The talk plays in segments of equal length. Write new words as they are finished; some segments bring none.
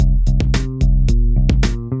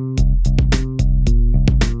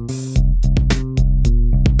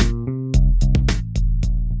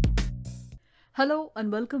Hello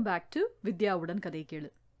and welcome back to வித்யாவுடன் கதை கேளு.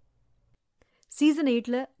 Season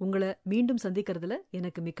 8ல் உங்களை மீண்டும் சந்திக்கிறதுல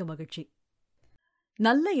எனக்கு மிக்க மகிழ்ச்சி.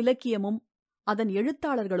 நல்ல இலக்கியமும் அதன்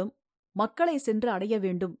எழுத்தாளர்களும் மக்களை சென்று அடைய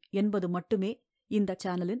வேண்டும் என்பது மட்டுமே இந்த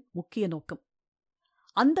சேனலின் முக்கிய நோக்கம்.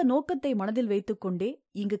 அந்த நோக்கத்தை மனதில் வைத்துக்கொண்டே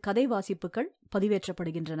இங்கு கதை வாசிப்புகள்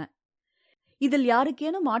பதிவேற்றப்படுகின்றன. இதில்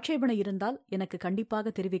யாருக்கேனும் ஆட்சேபனை இருந்தால் எனக்கு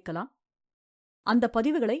கண்டிப்பாக தெரிவிக்கலாம். அந்த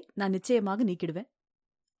பதிவுகளை நான் நிச்சயமாக நீக்கிடுவேன்.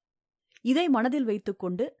 இதை மனதில்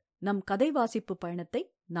வைத்துக்கொண்டு நம் கதை வாசிப்பு பயணத்தை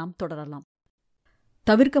நாம் தொடரலாம்.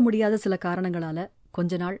 தவிர்க்க முடியாத சில காரணங்களால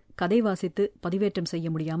கொஞ்ச நாள் கதை வாசித்து பதிவேற்றம் செய்ய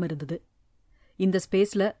முடியாமல் இருந்தது. இந்த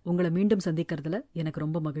ஸ்பேஸ்ல உங்களை மீண்டும் சந்திக்கிறதுல எனக்கு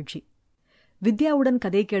ரொம்ப மகிழ்ச்சி. வித்யாவுடன்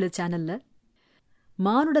கதை கேளு சேனல்ல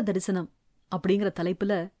மானுட தரிசனம் அப்படிங்கிற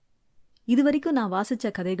தலைப்புல இதுவரைக்கும் நான்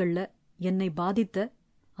வாசிச்ச கதைகள்ல என்னை பாதித்த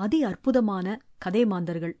அதி அற்புதமான கதை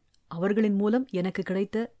மாந்தர்கள் அவர்களின் மூலம் எனக்கு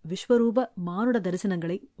கிடைத்த விஸ்வரூப மானுட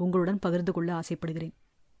தரிசனங்களை உங்களுடன் பகிர்ந்து கொள்ள ஆசைப்படுகிறேன்.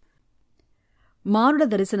 மானுட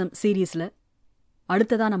தரிசனம் சீரீஸ்ல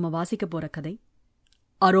அடுத்ததா நம்ம வாசிக்க போற கதை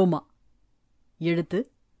அரோமா. எழுத்து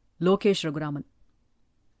லோகேஷ் ரகுராமன்.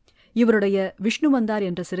 இவருடைய விஷ்ணு வந்தார்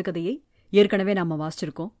என்ற சிறுகதையை ஏற்கனவே நாம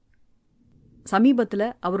வாசிச்சிருக்கோம். சமீபத்தில்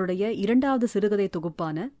அவருடைய 2வது சிறுகதை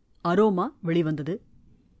தொகுப்பான அரோமா வெளிவந்தது.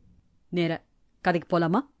 நேர கதைக்கு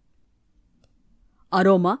போலாமா?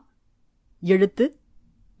 அரோமா. எழுத்து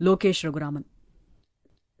லோகேஷ் ரகுராமன்.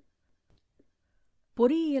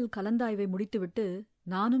 பொறியியல் கலந்தாய்வை முடித்துவிட்டு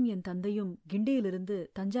நானும் என் தந்தையும் கிண்டியிலிருந்து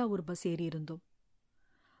தஞ்சாவூர் பஸ் ஏறியிருந்தோம்.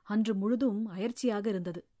 அன்று முழுதும் அயற்சியாக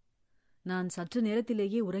இருந்தது. நான் சற்று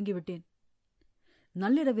நேரத்திலேயே உறங்கிவிட்டேன்.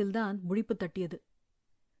 நள்ளிரவில்தான் முழிப்பு தட்டியது.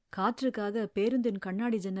 காற்றுக்காக பேருந்தின்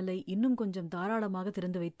கண்ணாடி ஜன்னலை இன்னும் கொஞ்சம் தாராளமாக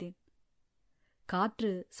திறந்து வைத்தேன்.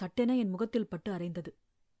 காற்று சட்டென என் முகத்தில் பட்டு அரைந்தது.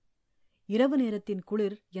 இரவு நேரத்தின்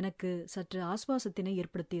குளிர் எனக்கு சற்று ஆஸ்வாசத்தினை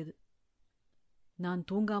ஏற்படுத்தியது. நான்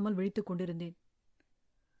தூங்காமல் விழித்துக் கொண்டிருந்தேன்.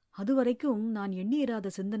 அதுவரைக்கும் நான் எண்ணியிராத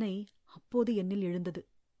சிந்தனை அப்போது என்னில் எழுந்தது.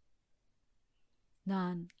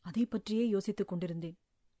 நான் அதை பற்றியே யோசித்துக் கொண்டிருந்தேன்.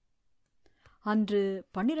 அன்று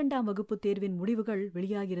 12ஆம் வகுப்பு தேர்வின் முடிவுகள்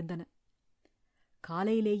வெளியாகியிருந்தன.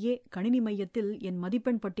 காலையிலேயே கணினி மையத்தில் என்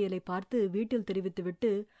மதிப்பெண் பட்டியலை பார்த்து வீட்டில்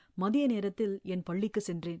தெரிவித்துவிட்டு மதிய நேரத்தில் என் பள்ளிக்கு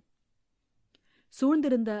சென்றேன்.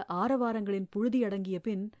 சூழ்ந்திருந்த ஆரவாரங்களின் புழுதி அடங்கிய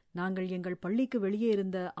பின் நாங்கள் எங்கள் பள்ளிக்கு வெளியே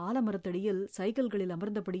இருந்த ஆலமரத்தடியில் சைக்கிள்களில்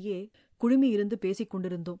அமர்ந்தபடியே குழுமியிருந்து பேசிக்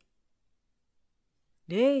கொண்டிருந்தோம்.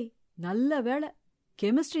 டேய், நல்ல வேளை,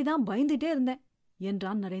 கெமிஸ்ட்ரி தான் பயந்துட்டே இருந்தேன்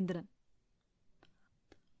என்றான் நரேந்திரன்.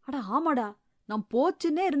 அடா ஆமாடா, நான்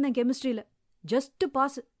போச்சுன்னே இருந்தேன் கெமிஸ்ட்ரியில. Just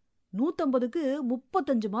pass. 150க்கு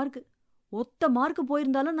 35 மார்க்கு. ஒத்த மார்க்கு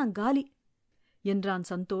போயிருந்தாலும் நான் காலி என்றான்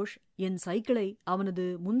சந்தோஷ் என் சைக்கிளை அவனது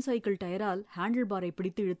முன் சைக்கிள் டயரால் ஹேண்டில் பாரை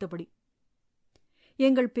பிடித்து இழுத்தபடி.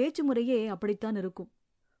 எங்கள் பேச்சு முறையே அப்படித்தான் இருக்கும்.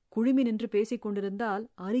 குழுமி நின்று பேசிக் கொண்டிருந்தால்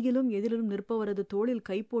அருகிலும் எதிலும் நிற்பவரது தோளில்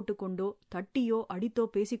கை போட்டு கொண்டோ தட்டியோ அடித்தோ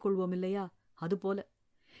பேசிக்கொள்வோம் இல்லையா? அதுபோல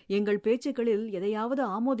எங்கள் பேச்சுக்களில் எதையாவது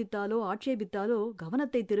ஆமோதித்தாலோ ஆட்சேபித்தாலோ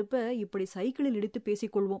கவனத்தை திருப்ப இப்படி சைக்கிளில் இடித்து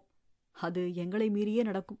பேசிக்கொள்வோம். அது எங்களை மீறியே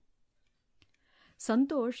நடக்கும்.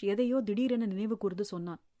 சந்தோஷ் எதையோ திடீரென நினைவு கூர்ந்து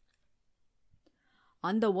சொன்னான்.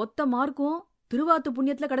 அந்த ஒத்த மார்க்கும் திருவாத்து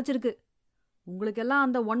புண்ணியத்துல கிடைச்சிருக்கு. உங்களுக்கெல்லாம்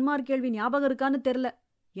அந்த 1 மார்க் கேள்வி ஞாபகம் இருக்கான்னு தெரியல.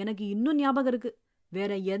 எனக்கு இன்னும் ஞாபகம் இருக்கு.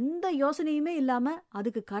 வேற எந்த யோசனையுமே இல்லாம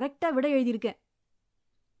அதுக்கு கரெக்டா விட எழுதியிருக்கேன்.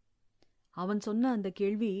 அவன் சொன்ன அந்த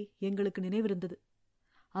கேள்வி எங்களுக்கு நினைவிருந்தது.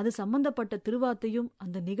 அது சம்பந்தப்பட்ட திருவாத்தையும்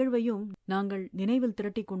அந்த நிகழ்வையும் நாங்கள் நினைவில்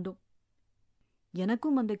திரட்டி கொண்டோம்.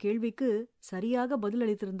 எனக்கும் அந்த கேள்விக்கு சரியாக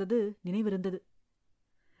பதிலளித்திருந்தது நினைவிருந்தது.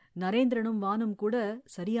 நரேந்திரனும் வானும் கூட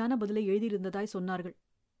சரியான பதிலை எழுதியிருந்ததாய் சொன்னார்கள்.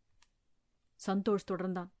 சந்தோஷ்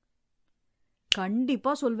தொடர்ந்தான்.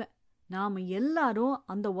 கண்டிப்பா சொல்வேன். நாம எல்லாரும்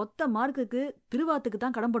அந்த ஒத்த மார்க்குக்கு திருவாத்துக்கு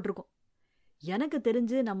தான் கடன்பட்டிருக்கோம். எனக்கு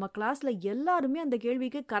தெரிஞ்சு நம்ம கிளாஸ்ல எல்லாருமே அந்த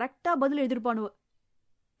கேள்விக்கு கரெக்டா பதில் எழுதிருப்பானுவ.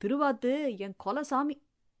 திருவாத்து என் கொலசாமி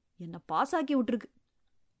என்னை பாசாக்கி விட்டுருக்கு.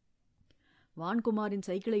 வான்குமாரின்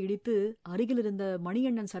சைக்கிளை இடித்து அருகில் இருந்த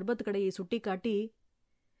மணியண்ணன் சர்பத் கடையை சுட்டி காட்டி,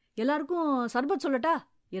 எல்லாருக்கும் சர்பத் சொல்லட்டா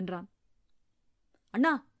என்றான்.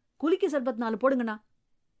 அண்ணா, குலுக்கி சர்பத் 4 போடுங்கண்ணா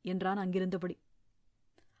என்றான் அங்கிருந்தபடி.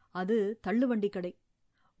 அது தள்ளுவண்டி கடை.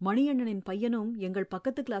 மணியண்ணனின் பையனும் எங்கள்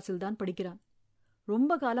பக்கத்து கிளாஸில் தான் படிக்கிறான்.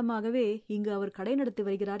 ரொம்ப காலமாகவே இங்கு அவர் கடை நடத்தி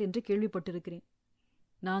வருகிறார் என்று கேள்விப்பட்டிருக்கிறேன்.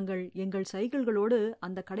 நாங்கள் எங்கள் சைக்கிள்களோடு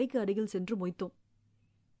அந்த கடைக்கு அருகில் சென்று மொய்த்தோம்.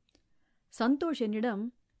 சந்தோஷ் என்னிடம்,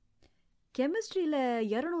 கெமிஸ்ட்ரியில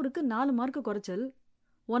 200க்கு 4 மார்க்கு குறைச்சல்.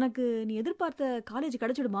 உனக்கு நீ எதிர்பார்த்த காலேஜ்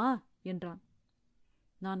கிடைச்சிடுமா என்றான்.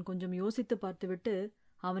 நான் கொஞ்சம் யோசித்து பார்த்துவிட்டு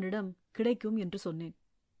அவனிடம் கிடைக்கும் என்று சொன்னேன்.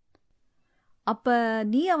 அப்ப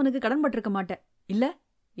நீ அவனுக்கு கடன்பட்டிருக்க மாட்ட இல்ல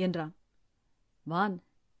என்றான். வான்,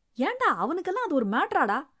 ஏண்டா அவனுக்கெல்லாம் அது ஒரு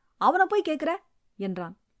மேட்ராடா, அவனை போய் கேட்கிற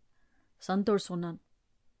என்றான். சந்தோஷ் சொன்னான்.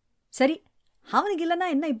 சரி, அவனுக்கு இல்லைன்னா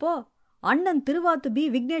என்ன இப்போ? அண்ணன் திருவாத்து பி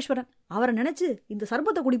விக்னேஸ்வரன், அவரை நினைச்சு இந்த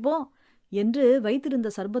சர்பத்தை குடிப்போம் என்று வைத்திருந்த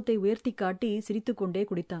சர்பத்தை உயர்த்தி காட்டி சிரித்துக்கொண்டே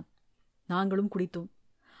குடித்தான். நாங்களும் குடித்தோம்.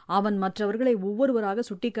 அவன் மற்றவர்களை ஒவ்வொருவராக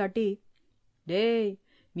சுட்டிக்காட்டி, டேய்,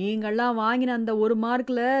 நீங்கள்லாம் வாங்கின அந்த 1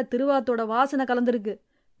 மார்க்ல திருவாத்தோட வாசனை கலந்திருக்கு,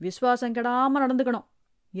 விசுவாசம் கெடாம நடந்துக்கணும்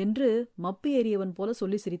என்று மப்பு ஏறியவன் போல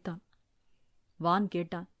சொல்லி சிரித்தான். வான்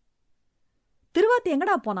கேட்டான், திருவாத்து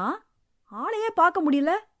எங்கடா போனா? ஆளையே பார்க்க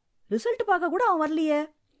முடியல, ரிசல்ட் பார்க்க கூட அவன் வரலையே.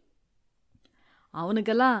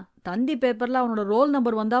 அவனுக்கெல்லாம் தந்தி பேப்பர்ல அவனோட ரோல்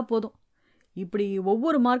நம்பர் வந்தா போதும், இப்படி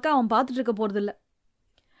ஒவ்வொரு மார்க்கா அவன் பார்த்துட்டு இருக்க போறதில்ல.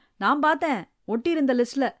 நான் பார்த்தேன், ஒட்டியிருந்த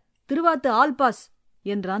லிஸ்ட்ல திருவாத்து ஆல் பாஸ்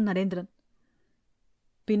என்றான் நரேந்திரன்.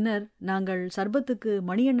 பின்னர் நாங்கள் சர்பத்துக்கு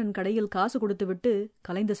மணியண்ணன் கடையில் காசு கொடுத்துவிட்டு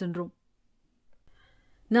கலைந்து சென்றோம்.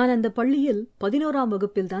 நான் அந்த பள்ளியில் 11ஆம்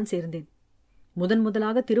வகுப்பில்தான் சேர்ந்தேன்.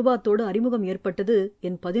 முதலாக திருவாத்தோடு அறிமுகம் ஏற்பட்டது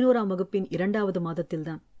என் 11ஆம் வகுப்பின் 2வது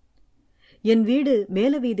மாதத்தில்தான். என் வீடு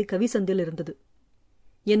மேலவீதி கவிசந்தில் இருந்தது.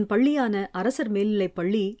 என் பள்ளியான அரசர் மேல்நிலைப்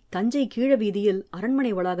பள்ளி தஞ்சை கீழ வீதியில்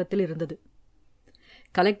அரண்மனை வளாகத்தில் இருந்தது.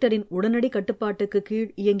 கலெக்டரின் உடனடி கட்டுப்பாட்டுக்கு கீழ்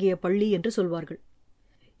இயங்கிய பள்ளி என்று சொல்வார்கள்.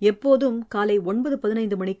 எப்போதும் காலை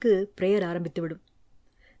 9:15 மணிக்கு பிரேயர் ஆரம்பித்துவிடும்.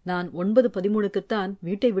 நான் 9:13க்குத்தான்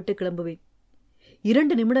வீட்டை விட்டு கிளம்புவேன்.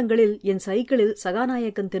 2 நிமிடங்களில் என் சைக்கிளில்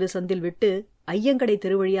சகாநாயக்கன் தெரு சந்தில் விட்டு ஐயங்கடை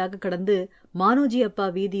தெரு வழியாக கடந்து மானோஜி அப்பா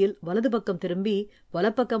வீதியில் வலது பக்கம் திரும்பி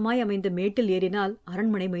வலப்பக்கமாய் அமைந்த மேட்டில் ஏறினால்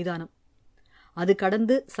அரண்மனை மைதானம். அது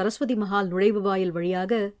கடந்து சரஸ்வதி மஹால் நுழைவு வாயில்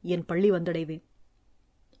வழியாக என் பள்ளி வந்தடைவேன்.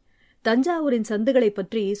 தஞ்சாவூரின் சந்துகளைப்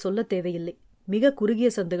பற்றி சொல்ல தேவையில்லை. மிக குறுகிய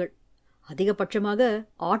சந்துகள். அதிகபட்சமாக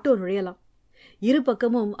ஆட்டோ நுழையலாம். 2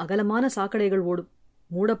 பக்கமும் அகலமான சாக்கடைகள் ஓடும்.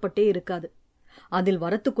 மூடப்பட்டே இருக்காது. அதில்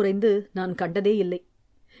வரத்து குறைந்து நான் கண்டதே இல்லை.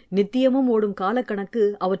 நித்தியமும் ஓடும் காலக்கணக்கு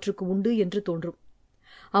அவற்றுக்கு உண்டு என்று தோன்றும்.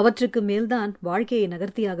 அவற்றுக்கு மேல்தான் வாழ்க்கையை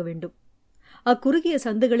நகர்த்தியாக வேண்டும். அக்குறுகிய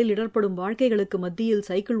சந்துகளில் இடர்படும் வாழ்க்கைகளுக்கு மத்தியில்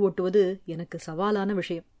சைக்கிள் ஓட்டுவது எனக்கு சவாலான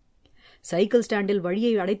விஷயம். சைக்கிள் ஸ்டாண்டில்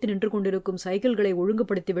வழியை அடைத்து நின்று கொண்டிருக்கும் சைக்கிள்களை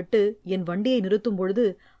ஒழுங்குபடுத்திவிட்டு என் வண்டியை நிறுத்தும் பொழுது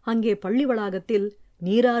அங்கே பள்ளி வளாகத்தில்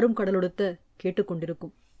நீராறும் கடலொடுத்த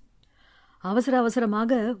கேட்டுக்கொண்டிருக்கும்.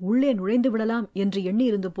 அவசரமாக உள்ளே நுழைந்து விடலாம் என்று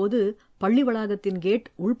எண்ணியிருந்தபோது பள்ளி வளாகத்தின் கேட்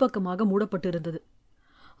உள்பக்கமாக மூடப்பட்டிருந்தது.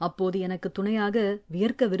 அப்போது எனக்கு துணையாக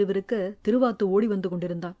வியர்க்க விறுவிறுக்க திருவாத்து ஓடி வந்து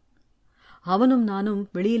கொண்டிருந்தான். அவனும் நானும்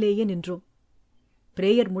வெளியிலேயே நின்றோம்.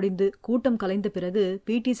 பிரேயர் முடிந்து கூட்டம் கலைந்த பிறகு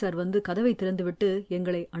பிடி சார் வந்து கதவை திறந்துவிட்டு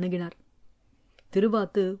எங்களை அணுகினார்.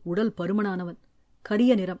 திருவாத்து உடல் பருமனானவன்,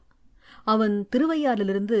 கரிய நிறம். அவன்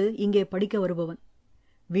திருவையாறிலிருந்து இங்கே படிக்க வருபவன்.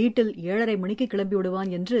 வீட்டில் 7:30 மணிக்கு கிளம்பி விடுவான்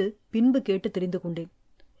என்று பின்பு கேட்டு தெரிந்து கொண்டேன்.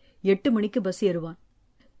 8 மணிக்கு பஸ் ஏறுவான்.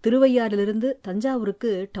 திருவையாறிலிருந்து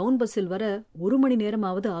தஞ்சாவூருக்கு டவுன் பஸ்ஸில் வர 1 மணி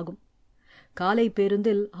நேரமாவது ஆகும். காலை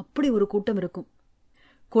பேருந்தில் அப்படி ஒரு கூட்டம் இருக்கும்.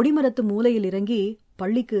 கொடிமரத்து மூலையில் இறங்கி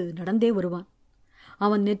பள்ளிக்கு நடந்தே வருவான்.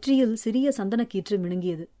 அவன் நெற்றியில் சிறிய சந்தனக்கீற்று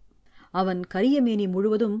மினுங்கியது. அவன் கரிய மேனி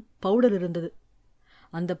முழுவதும் பவுடர் இருந்தது.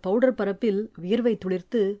 அந்த பவுடர் பரப்பில் வியர்வை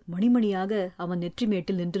துளிர்த்து மணிமணியாக அவன் நெற்றி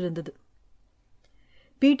மேட்டில் நின்றிருந்தது.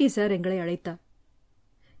 பிடி சார் எங்களை அழைத்தார்.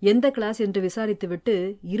 எந்த கிளாஸ் என்று விசாரித்துவிட்டு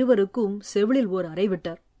இருவருக்கும் செவிலில் ஓர் அறை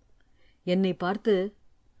விட்டார். என்னை பார்த்து,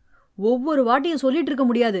 ஒவ்வொரு வாட்டியும் சொல்லிட்டு இருக்க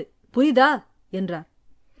முடியாது, புரியுதா என்றார்.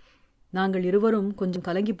 நாங்கள் இருவரும் கொஞ்சம்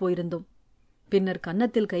கலங்கி போயிருந்தோம். பின்னர்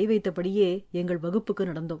கன்னத்தில் கை வைத்தபடியே எங்கள் வகுப்புக்கு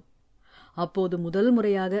நடந்தோம். அப்போது முதல்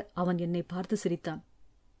முறையாக அவன் என்னை பார்த்து சிரித்தான்.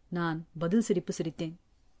 நான் பதில் சிரிப்பு சிரித்தேன்.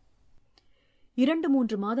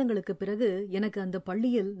 2-3 மாதங்களுக்கு பிறகு எனக்கு அந்த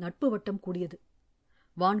பள்ளியில் நட்பு வட்டம் கூடியது.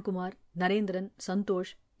 வான்குமார், நரேந்திரன்,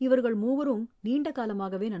 சந்தோஷ் இவர்கள் மூவரும் நீண்ட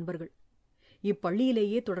காலமாகவே நண்பர்கள்.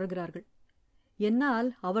 இப்பள்ளியிலேயே தொடர்கிறார்கள். என்னால்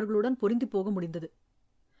அவர்களுடன் பொருந்தி போக முடிந்தது.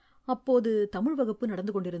 அப்போது தமிழ் வகுப்பு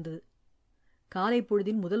நடந்து கொண்டிருந்தது. காலை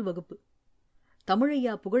பொழுதின் முதல் வகுப்பு.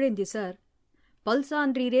 தமிழையா புகழேந்தி சார்,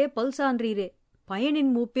 பல்சான்றீரே பல்சான்றீரே,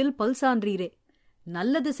 பயனின் மூப்பில் பல்சான்றீரே,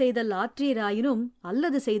 நல்லது செய்தல் ஆற்றீராயினும்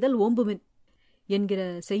அல்லது செய்தல் ஓம்புமின் என்கிற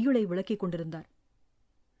செய்யுளை விளக்கிக் கொண்டிருந்தார்.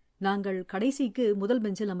 நாங்கள் கடைசிக்கு முதல்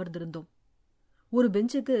பெஞ்சில் அமர்ந்திருந்தோம். ஒரு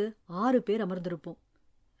பெஞ்சுக்கு 6 பேர் அமர்ந்திருப்போம்.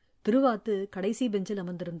 திருவாத்து கடைசி பெஞ்சில்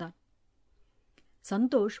அமர்ந்திருந்தான்.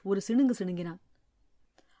 சந்தோஷ் ஒரு சிணுங்கு சிணுங்கினான்.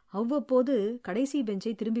 அவ்வப்போது கடைசி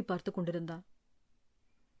பெஞ்சை திரும்பி பார்த்து கொண்டிருந்தான்.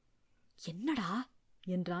 என்னடா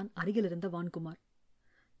என்றான் அருகில் இருந்த வான்குமார்.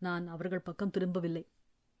 நான் அவர்கள் பக்கம் திரும்பவில்லை.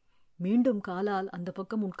 மீண்டும் காலால் அந்த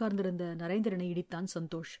பக்கம் உட்கார்ந்திருந்த நரேந்திரனை இடித்தான்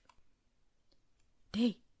சந்தோஷ்.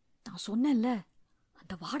 டேய், நான் சொன்னேன்ல,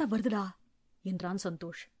 அந்த வாடை வருதுடா என்றான்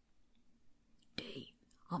சந்தோஷ். டேய்,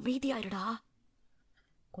 அமைதியாயிரடா.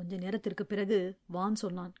 கொஞ்ச நேரத்திற்கு பிறகு வான்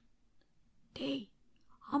சொன்னான். டேய்,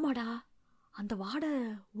 ஆமாடா, அந்த வாடை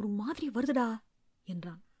ஒரு மாதிரி வருதுடா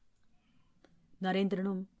என்றான்.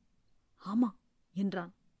 நரேந்திரனும் ஆமா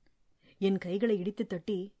என்றான். என் கைகளை இடித்து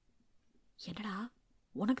தட்டி, என்னடா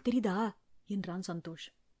உனக்கு தெரியுதா என்றான் சந்தோஷ்.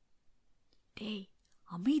 டேய்,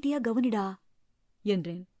 அமைதியா கவனிடா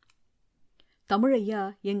என்றேன். தமிழையா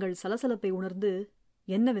எங்கள் சலசலப்பை உணர்ந்து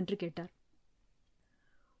என்னவென்று கேட்டார்.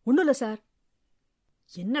 ஒண்ணுல சார்.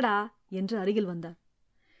 என்னடா என்று அருகில் வந்தார்.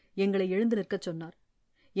 எங்களை எழுந்து நிற்கச் சொன்னார்.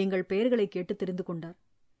 எங்கள் பெயர்களை கேட்டு தெரிந்து கொண்டார்.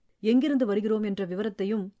 எங்கிருந்து வருகிறோம் என்ற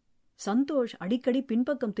விவரத்தையும், சந்தோஷ் அடிக்கடி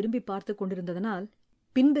பின்பக்கம் திரும்பி பார்த்து கொண்டிருந்ததனால்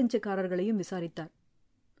பின்பெஞ்சுக்காரர்களையும் விசாரித்தார்.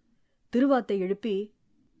 திருவாத்தை எழுப்பி,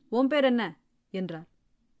 உன் பேர் என்ன என்றார்.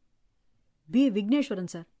 பி.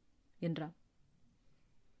 விக்னேஸ்வரன் சார் என்றார்.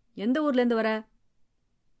 எந்த ஊர்லேருந்து வர?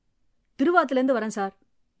 திருவாத்திலேருந்து வரேன் சார்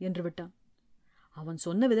என்று விட்டான். அவன்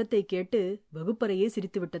சொன்ன விதத்தை கேட்டு வகுப்பறையே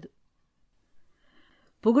சிரித்துவிட்டது.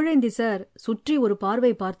 புகழேந்தி சார் சுற்றி ஒரு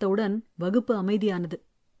பார்வை பார்த்தவுடன் வகுப்பு அமைதியானது.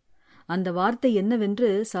 அந்த வார்த்தை என்னவென்று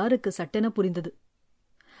சாருக்கு சட்டென புரிந்தது.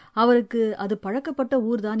 அவருக்கு அது பழக்கப்பட்ட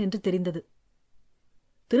ஊர்தான் என்று தெரிந்தது.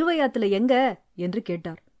 திருவையாத்துல எங்க என்று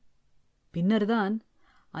கேட்டார். பின்னர்தான்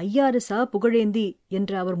ஐயாறு சா புகழேந்தி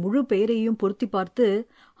என்ற அவர் முழு பெயரையும் பொருத்தி பார்த்து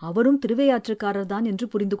அவரும் திருவையாற்றுக்காரர்தான் என்று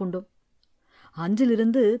புரிந்து கொண்டோம்.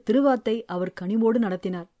 அன்றிலிருந்து திருவாத்தை அவர் கனிவோடு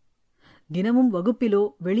நடத்தினார். தினமும் வகுப்பிலோ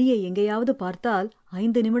வெளியே எங்கேயாவது பார்த்தால்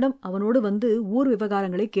 5 நிமிடம் அவனோடு வந்து ஊர்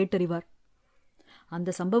விவகாரங்களை கேட்டறிவார்.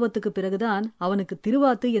 அந்த சம்பவத்துக்கு பிறகுதான் அவனுக்கு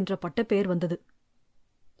திருவாத்து என்ற பட்டப்பெயர் வந்தது.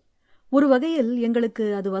 ஒரு வகையில் எங்களுக்கு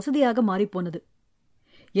அது வசதியாக மாறிப்போனது.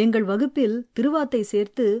 எங்கள் வகுப்பில் திருவாத்தை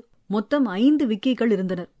சேர்த்து மொத்தம் 5 விக்கிகள்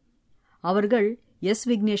இருந்தனர். அவர்கள் S.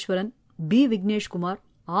 Vigneswaran, B. Vigneshkumar,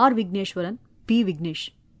 R. Vigneswaran, B. Vignesh.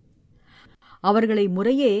 அவர்களை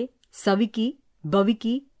முறையே சவிக்கி,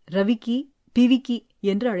 பவிக்கி, ரவிக்கி, பிவிக்கி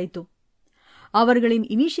என்று அழைத்தோம். அவர்களின்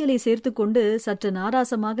இனிஷியலை சேர்த்துக்கொண்டு சற்று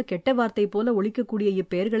நாராசமாக கெட்ட வார்த்தை போல ஒலிக்கக்கூடிய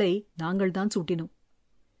இப்பெயர்களை நாங்கள்தான் சூட்டினோம்.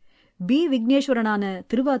 பி. விக்னேஸ்வரனான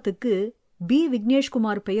திருவாத்துக்கு பி.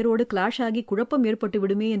 விக்னேஷ்குமார் பெயரோடு கிளாஷ் ஆகி குழப்பம் ஏற்பட்டு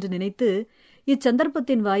விடுமே என்று நினைத்து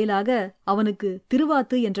இச்சந்தர்ப்பத்தின் வாயிலாக அவனுக்கு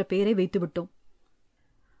திருவாத்து என்ற பெயரை வைத்துவிட்டோம்.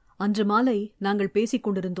 அன்று மாலை நாங்கள் பேசிக்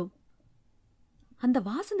கொண்டிருந்தோம். அந்த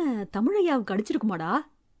வாசனை தமிழையாவுக்கு அடிச்சிருக்குமாடா?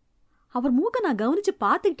 அவர் மூக்க நான் கவனிச்சு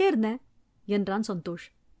பார்த்துக்கிட்டே இருந்தேன் என்றான் சந்தோஷ்.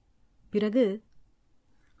 பிறகு,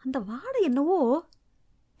 அந்த வாடை என்னவோ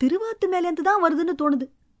திருவாத்து மேலேந்து தான் வருதுன்னு தோணுது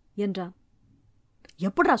என்றான்.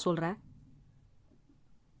 எப்படா சொல்ற?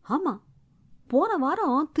 ஆமா, போன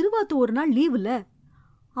வாரம் திருவாத்து ஒரு நாள் லீவ் இல்ல,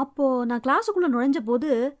 அப்போ நான் கிளாஸுக்குள்ள நுழைஞ்ச போது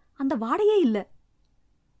அந்த வாடையே இல்ல.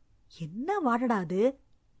 என்ன வாடடா அது?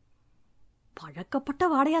 பழக்கப்பட்ட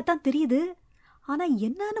வாடையாத்தான் தெரியுது, ஆனா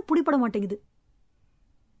என்னன்னு புடிப்பட மாட்டேங்குது.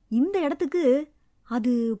 இந்த இடத்துக்கு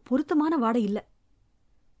அது பொருத்தமான வாடை இல்ல.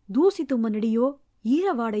 தூசி தும்மனடியோ ஈர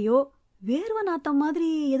வாடையோ வேர்வ நாத்தம் மாதிரி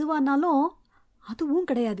எதுவானாலும் அதுவும்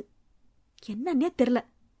கிடையாது. என்னன்னே தெரியல.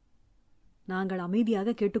 நாங்கள்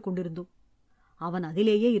அமைதியாக கேட்டுக்கொண்டிருந்தோம். அவன்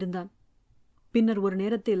அதிலேயே இருந்தான். பின்னர் ஒரு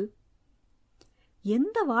நேரத்தில்,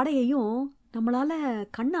 எந்த வாடையையும் நம்மளால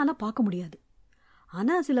கண்ணால பார்க்க முடியாது,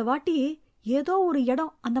 ஆனா சில வாட்டி ஏதோ ஒரு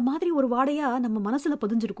இடம் அந்த மாதிரி ஒரு வாடையா நம்ம மனசுல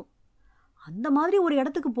பதிஞ்சிருக்கும். அந்த மாதிரி ஒரு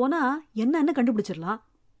இடத்துக்கு போனா என்னன்னு கண்டுபிடிச்சிடலாம்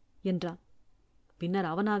என்றான். பின்னர்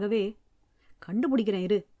அவனாகவே, கண்டுபிடிக்கிறேன்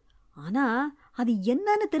இரு, ஆனா அது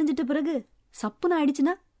என்னன்னு தெரிஞ்சிட்ட பிறகு சப்புன்னு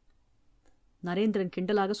ஆயிடுச்சுன்னா? நரேந்திரன்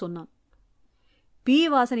கிண்டலாக சொன்னான். பீ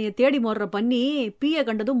வாசனையை தேடி மோடுற பண்ணி பீய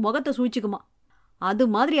கண்டதும் முகத்தை சூழ்ச்சிக்குமா, அது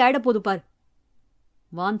மாதிரி ஆயிட போது பார்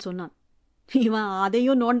வான் சொன்னான். இவன்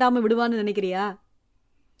அதையும் நோண்டாம விடுவான்னு நினைக்கிறியா?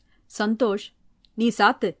 சந்தோஷ், நீ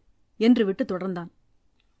சாத்து என்று விட்டு தொடர்ந்தான்.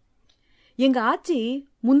 எங்க ஆச்சி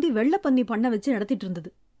முந்தி வெள்ளப்பன்னி பண்ண வச்சு நடத்திட்டு இருந்தது.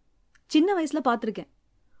 சின்ன வயசுல பார்த்திருக்கேன்,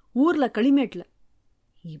 ஊர்ல களிமேட்ல.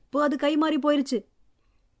 இப்போ அது கை மாறி போயிருச்சு.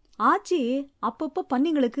 ஆச்சி அப்பப்போ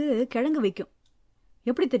பன்னிங்களுக்கு கிழங்கு வைக்கும்.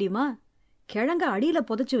 எப்படி தெரியுமா? கிழங்க அடியில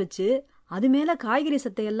புதைச்சு வச்சு அது மேல காய்கறி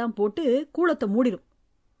சத்தையெல்லாம் போட்டு கூளத்தை மூடிடும்.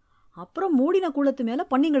 அப்புறம் மூடின கூளத்து மேல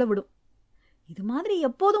பன்னிங்களை விடும். இது மாதிரி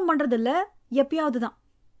எப்போதும் பண்றதில்ல, எப்பயாவது தான்.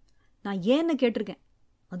 நான் ஏன்னு கேட்டிருக்கேன்.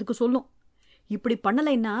 அதுக்கு சொல்லும், இப்படி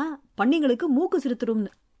பண்ணலைன்னா பன்னிங்களுக்கு மூக்கு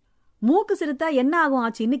சிறுத்துரும்னு. மூக்கு சிறுத்தா என்ன ஆகும்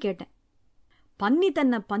ஆச்சின்னு கேட்டேன். பன்னி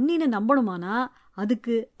தன்னை பன்னின்னு நம்பணுமானா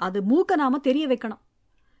அதுக்கு அது மூக்க நாம தெரிய வைக்கணும்.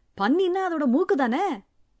 பன்னின்னா அதோட மூக்கு தானே.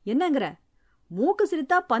 என்னங்கிற? மூக்கு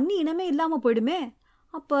சிரித்தா பன்னி இனமே இல்லாம போயிடுமே.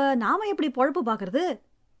 அப்ப நாம எப்படி பொழப்பு பாக்குறது?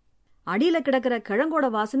 அடியில கிடக்கிற கிழங்கோட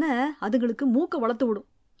வாசனை அதுங்களுக்கு மூக்க வளர்த்து விடும்.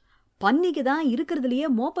 பன்னிக்கு தான் இருக்கிறதுலயே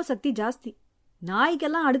மோப்ப சக்தி ஜாஸ்தி.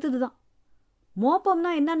 நாய்க்கெல்லாம் அடுத்ததுதான்.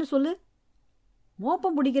 மோப்பம்னா என்னன்னு சொல்லு.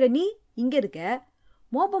 மோப்பம் பிடிக்கிற நீ இங்க இருக்க,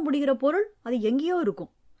 மோப்பம் பிடிக்கிற பொருள் அது எங்கேயோ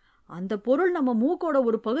இருக்கும். அந்த பொருள் நம்ம மூக்கோட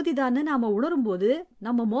ஒரு பகுதி தான்னு நாம உணரும் போது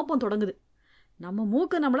நம்ம மோப்பம் தொடங்குது. நம்ம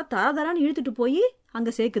மூக்கு நம்மள தரதரான்னு இழுத்துட்டு போய் அங்க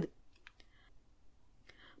சேர்க்குது.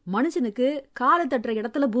 மனுஷனுக்கு காலை தட்டுற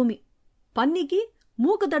இடத்துல பூமி, பன்னிக்கு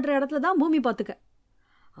மூக்கு தட்டுற இடத்துல தான் பூமி பார்த்துக்க.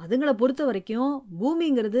 அதுங்களை பொறுத்த வரைக்கும்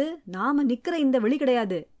பூமிங்கிறது நாம நிக்கிற இந்த வெளி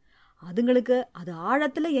கிடையாது. அதுங்களுக்கு அது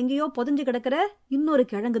ஆழத்துல எங்கேயோ புதைஞ்சு கிடக்கிற இன்னொரு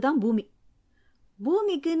கிழங்கு தான் பூமி.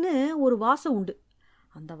 பூமிக்குன்னு ஒரு வாசம் உண்டு.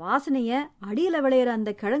 அந்த வாசனைய அடியில விளையிற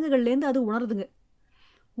அந்த கிழங்குகள்லேருந்து அது உணருதுங்க.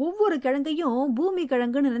 ஒவ்வொரு கிழங்கையும் பூமி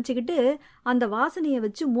கிழங்குன்னு நினைச்சுக்கிட்டு அந்த வாசனைய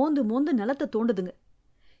வச்சு மோந்து மோந்து நிலத்தை தோண்டுதுங்க.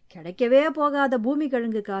 கிடைக்கவே போகாத பூமி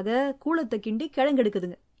கிழங்குக்காக கூளத்தை கிண்டி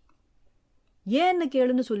கிழங்கெடுக்குதுங்க. ஏன்னு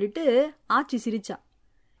கேளுன்னு சொல்லிட்டு ஆச்சி சிரிச்சா.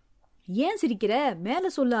 ஏன் சிரிக்கிற, மேல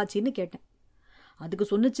சொல்லு ஆச்சின்னு கேட்டேன். அதுக்கு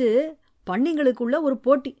சொன்னுச்சு, பன்னிங்களுக்குள்ள ஒரு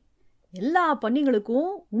போட்டி. எல்லா பன்னிங்களுக்கும்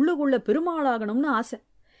உள்ளுக்குள்ள பெருமாளாகணும்னு ஆசை.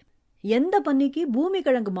 எந்த பன்னிக்கு பூமி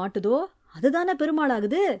கிழங்கு மாட்டுதோ அதுதானே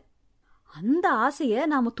பெருமாளாகுது. அந்த ஆசைய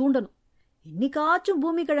நாம தூண்டணும். இன்னைக்காச்சும்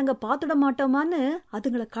பூமி கிழங்க பார்த்துட மாட்டோமான்னு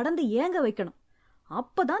அதுங்களை கடந்து ஏங்க வைக்கணும்.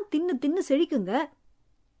 அப்பதான் தின்னு தின்னு செழிக்குங்க.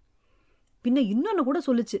 பின்ன இன்னொன்னு கூட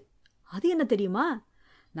சொல்லுச்சு. அது என்ன தெரியுமா?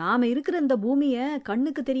 நாம இருக்கிற இந்த பூமிய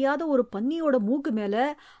கண்ணுக்கு தெரியாத ஒரு பன்னியோட மூக்கு மேல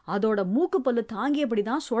அதோட மூக்கு பல்லு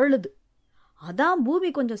தாங்கியபடிதான் சுழலுது. அதான் பூமி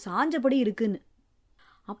கொஞ்சம் சாஞ்சபடி இருக்குன்னு.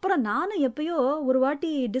 அப்புறம் நானும் எப்பயோ ஒரு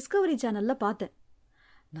வாட்டி டிஸ்கவரி சேனல்ல பார்த்தேன்.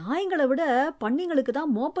 நாய்களை விட பன்னிங்களுக்கு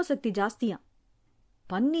தான் மோப்ப சக்தி ஜாஸ்தியாம்.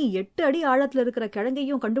 பன்னி 8 அடி ஆழத்துல இருக்கிற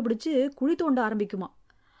கிழங்கையும் கண்டுபிடிச்சு குழி தோண்ட ஆரம்பிக்குமா.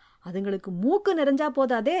 அதுங்களுக்கு மூக்கு நிறைஞ்சா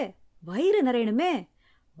போதாதே, வயிறு நிறையணுமே,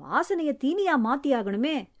 வாசனைய தீனியா மாத்தி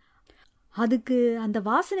ஆகணுமே. அதுக்கு அந்த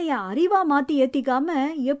வாசனைய அறிவா மாத்தி ஏத்திக்காம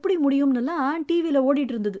எப்படி முடியும்னுலாம் டிவியில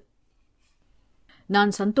ஓடிட்டு இருந்தது.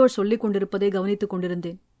 நான் சந்தோஷ் சொல்லிக் கொண்டிருப்பதை கவனித்துக்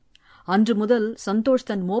கொண்டிருந்தேன். அன்று முதல் சந்தோஷ்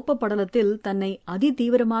தன் மோப்ப படலத்தில் தன்னை அதி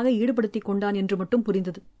தீவிரமாக ஈடுபடுத்திக் கொண்டான் என்று மட்டும்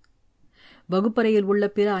புரிந்தது. வகுப்பறையில் உள்ள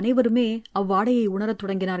பிற அனைவருமே அவ்வாடையை உணரத்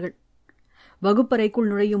தொடங்கினார்கள். வகுப்பறைக்குள்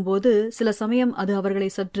நுழையும் போது சில சமயம் அது அவர்களை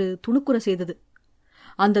சற்று துணுக்குற செய்தது.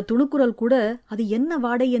 அந்த துணுக்குரல் கூட அது என்ன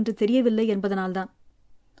வாடை என்று தெரியவில்லை என்பதனால்தான்.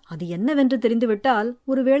 அது என்னவென்று தெரிந்துவிட்டால்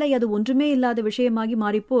ஒருவேளை அது ஒன்றுமே இல்லாத விஷயமாகி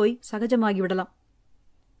மாறிப்போய் சகஜமாகிவிடலாம்.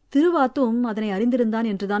 திருவாத்தும் அதனை அறிந்திருந்தான்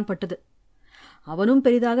என்றுதான் பட்டது. அவனும்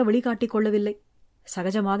பெரிதாக வெளிக்காட்டிக் கொள்ளவில்லை,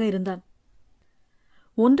 சகஜமாக இருந்தான்.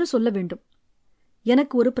 ஒன்று சொல்ல வேண்டும்,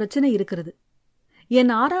 எனக்கு ஒரு பிரச்சனை இருக்கிறது.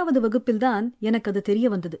 என் 6வது வகுப்பில்தான் எனக்கு அது தெரிய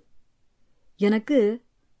வந்தது. எனக்கு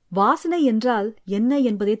வாசனை என்றால் என்ன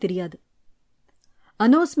என்பதே தெரியாது.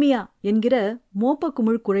 அனோஸ்மியா என்கிற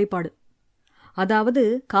மோப்பக்குமிழ் குறைபாடு, அதாவது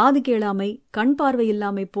காது கேளாமை, கண் பார்வை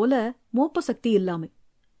இல்லாமை போல மோப்ப சக்தி இல்லாமை.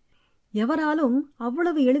 எவராலும்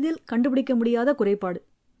அவ்வளவு எளிதில் கண்டுபிடிக்க முடியாத குறைபாடு.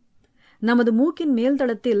 நமது மூக்கின்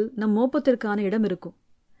மேல்தளத்தில் நம் மோப்பத்திற்கான இடம் இருக்கும்.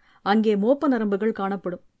 அங்கே மோப்ப நரம்புகள்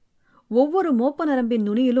காணப்படும். ஒவ்வொரு மோப்ப நரம்பின்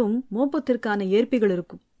நுனியிலும் மோப்பத்திற்கான ஏற்பிகள்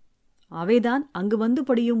இருக்கும். அவைதான் அங்கு வந்து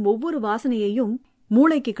படியும் ஒவ்வொரு வாசனையையும்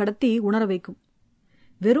மூளைக்கு கடத்தி உணர வைக்கும்.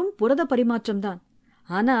 வெறும் புரத பரிமாற்றம்தான்.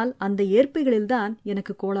 ஆனால் அந்த ஏற்பிகளில்தான்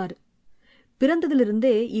எனக்கு கோளாறு.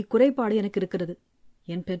 பிறந்ததிலிருந்தே இக்குறைபாடு எனக்கு இருக்கிறது.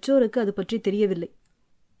 என் பெற்றோருக்கு அது பற்றி தெரியவில்லை.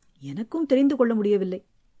 எனக்கும் தெரிந்து கொள்ள முடியவில்லை.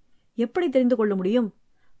 எப்படி தெரிந்து கொள்ள முடியும்?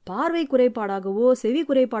 பார்வை குறைபாடாகவோ செவி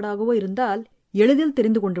குறைபாடாகவோ இருந்தால் எளிதில்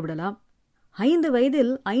தெரிந்து கொண்டு விடலாம். 5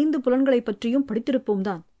 வயதில் 5 புலன்களை பற்றியும் படித்திருப்போம்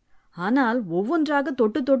தான். ஆனால் ஒவ்வொன்றாக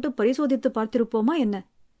தொட்டு தொட்டு பரிசோதித்து பார்த்திருப்போமா என்ன?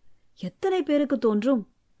 எத்தனை பேருக்கு தோன்றும்,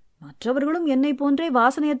 மற்றவர்களும் என்னை போன்றே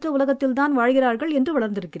வாசனையற்ற உலகத்தில்தான் வாழ்கிறார்கள் என்று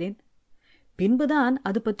வளர்ந்திருக்கிறேன். பின்புதான்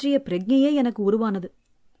அது பற்றிய பிரக்ஞையே எனக்கு உருவானது.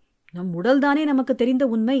 நம் உடல்தானே நமக்கு தெரிந்த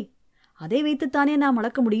உண்மை. அதை வைத்துத்தானே நாம்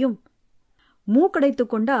அளக்க முடியும்.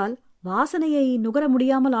 மூக்கடைத்துக் கொண்டால் வாசனையை நுகர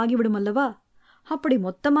முடியாமல் ஆகிவிடும் அல்லவா? அப்படி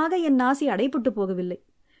மொத்தமாக என் நாசி அடைபட்டு போகவில்லை.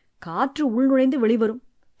 காற்று உள்நுழைந்து வெளிவரும்.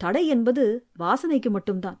 தடை என்பது வாசனைக்கு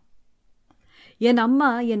மட்டும்தான். என் அம்மா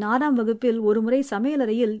என் 6ஆம் வகுப்பில் ஒருமுறை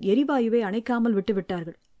சமையலறையில் எரிவாயுவை அணைக்காமல்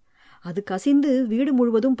விட்டுவிட்டார்கள். அது கசிந்து வீடு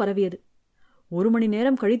முழுவதும் பரவியது. 1 மணி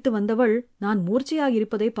நேரம் கழித்து வந்தவள் நான் மூர்ச்சையாக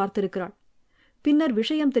இருப்பதை பார்த்திருக்கிறாள். பின்னர்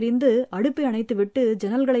விஷயம் தெரிந்து அடுப்பை அணைத்துவிட்டு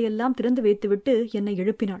ஜன்னல்களையெல்லாம் திறந்து வைத்துவிட்டு என்னை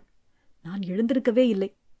எழுப்பினாள். நான் எழுந்திருக்கவே இல்லை.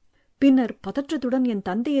 பின்னர் பதற்றத்துடன் என்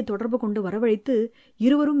தந்தையை தொடர்பு கொண்டு வரவழைத்து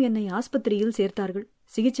இருவரும் என்னை ஆஸ்பத்திரியில் சேர்த்தார்கள்,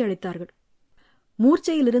 சிகிச்சை அளித்தார்கள்.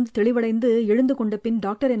 மூர்ச்சையிலிருந்து தெளிவடைந்து எழுந்து கொண்ட பின்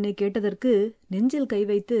டாக்டர் என்னை கேட்டதற்கு நெஞ்சில் கை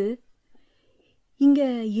வைத்து, இங்க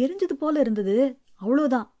எரிஞ்சது போல இருந்தது,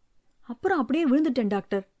 அவ்வளோதான், அப்புறம் அப்படியே விழுந்துட்டேன்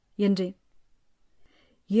டாக்டர் என்றேன்.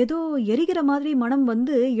 ஏதோ எரிகிற மாதிரி மனம்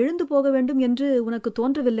வந்து எழுந்து போக வேண்டும் என்று உனக்கு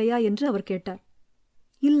தோன்றவில்லையா என்று அவர் கேட்டார்.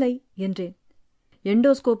 இல்லை என்றேன்.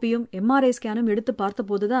 எண்டோஸ்கோப்பியும் MRI ஸ்கேனும் எடுத்து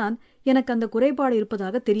பார்த்தபோதுதான் எனக்கு அந்த குறைபாடு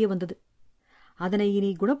இருப்பதாக தெரிய வந்தது. அதனை இனி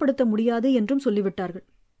குணப்படுத்த முடியாது என்றும் சொல்லிவிட்டார்கள்.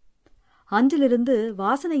 அன்றிலிருந்து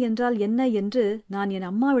வாசனை என்றால் என்ன என்று நான் என்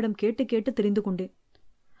அம்மாவிடம் கேட்டு கேட்டு தெரிந்து கொண்டேன்.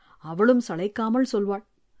 அவளும் சளைக்காமல் சொல்வாள்.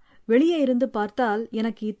 வெளியே இருந்து பார்த்தால்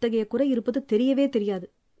எனக்கு இத்தகைய குறை இருப்பது தெரியவே தெரியாது.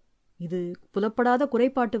 இது புலப்படாத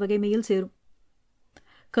குறைபாட்டு வகைமையில் சேரும்.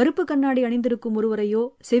 கருப்பு கண்ணாடி அணிந்திருக்கும் ஒருவரையோ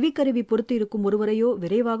செவிக்கருவி பொருத்தி இருக்கும் ஒருவரையோ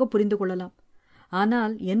விரைவாக புரிந்து கொள்ளலாம்.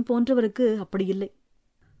 ஆனால் என் போன்றவருக்கு அப்படி இல்லை.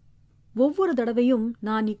 ஒவ்வொரு தடவையும்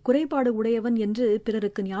நான் இக்குறைபாடு உடையவன் என்று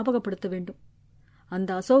பிறருக்கு ஞாபகப்படுத்த வேண்டும். அந்த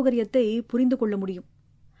அசௌகரியத்தை புரிந்து கொள்ள முடியும்.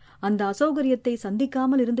 அந்த அசௌகரியத்தை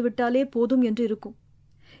சந்திக்காமல் இருந்துவிட்டாலே போதும் என்று இருக்கும்.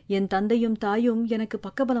 என் தந்தையும் தாயும் எனக்கு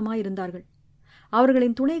பக்கபலமாயிருந்தார்கள்.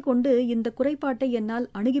 அவர்களின் துணை கொண்டு இந்த குறைபாட்டை என்னால்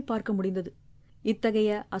அணுகி பார்க்க முடிந்தது.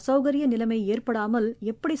 இத்தகைய அசௌகரிய நிலைமை ஏற்படாமல்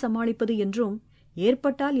எப்படி சமாளிப்பது என்றும்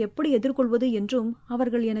ஏற்பட்டால் எப்படி எதிர்கொள்வது என்றும்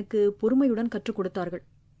அவர்கள் எனக்கு பொறுமையுடன் கற்றுக் கொடுத்தார்கள்.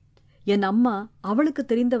 என் அம்மா அவளுக்கு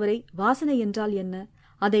தெரிந்தவரை வாசனை என்றால் என்ன,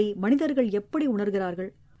 அதை மனிதர்கள் எப்படி உணர்கிறார்கள்,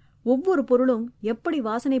 ஒவ்வொரு பொருளும் எப்படி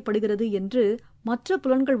வாசனைப்படுகிறது என்று மற்ற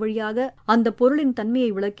புலன்கள் வழியாக அந்த பொருளின்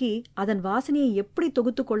தன்மையை விளக்கி அதன் வாசனையை எப்படி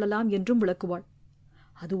தொகுத்து கொள்ளலாம் என்றும் விளக்குவாள்.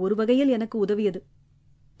 அது ஒரு வகையில் எனக்கு உதவியது.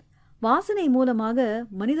 வாசனை மூலமாக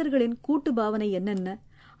மனிதர்களின் கூட்டு பாவனை என்னென்ன,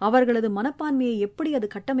 அவர்களது மனப்பான்மையை எப்படி அது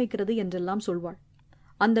கட்டமைக்கிறது என்றெல்லாம் சொல்வாள்.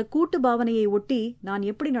 அந்த கூட்டு பாவனையை ஒட்டி நான்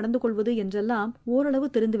எப்படி நடந்து கொள்வது என்றெல்லாம் ஓரளவு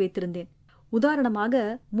தெரிந்து வைத்திருந்தேன். உதாரணமாக,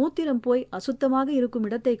 மூத்திரம் போய் அசுத்தமாக இருக்கும்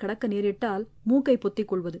இடத்தை கடக்க நேரிட்டால் மூக்கை பொத்திக்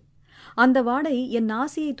கொள்வது. அந்த வாடை என்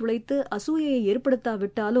நாசியை துளைத்து அசூயையை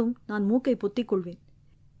ஏற்படுத்தாவிட்டாலும் நான் மூக்கை பொத்திக் கொள்வேன்.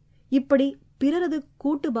 இப்படி பிறரது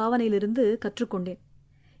கூட்டு பாவனையிலிருந்து கற்றுக்கொண்டேன்.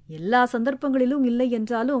 எல்லா சந்தர்ப்பங்களிலும் இல்லை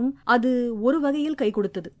என்றாலும் அது ஒரு வகையில் கை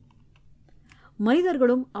கொடுத்தது.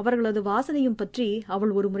 மனிதர்களும் அவர்களது வாசனையும் பற்றி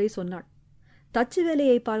அவள் ஒருமுறை சொன்னாள். தச்சு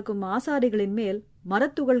வேலையை பார்க்கும் ஆசாரிகளின் மேல்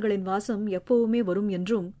மரத்துகள்களின் வாசம் எப்பவுமே வரும்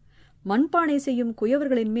என்றும், மண்பானை செய்யும்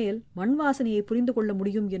குயவர்களின் மேல் மண் வாசனையை புரிந்து கொள்ள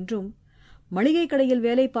முடியும் என்றும், மளிகை கடையில்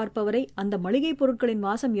வேலை பார்ப்பவரை அந்த மளிகை பொருட்களின்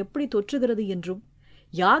வாசம் எப்படி தொற்றுகிறது என்றும்,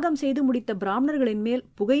 யாகம் செய்து முடித்த பிராமணர்களின் மேல்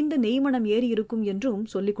புகைந்த நெய்மணம் ஏறி இருக்கும் என்றும்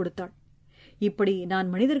சொல்லிக் கொடுத்தாள். இப்படி நான்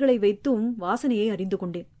மனிதர்களை வைத்தும் வாசனையை அறிந்து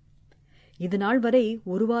கொண்டேன். இதுநாள் வரை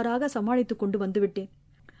ஒருவாறாக சமாளித்துக் கொண்டு வந்துவிட்டேன்.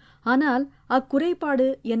 ஆனால் அக்குறைபாடு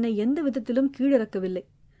என்னை எந்த விதத்திலும் கீழிறக்கவில்லை.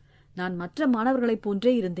 நான் மற்ற மாணவர்களைப்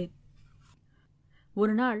போன்றே இருந்தேன்.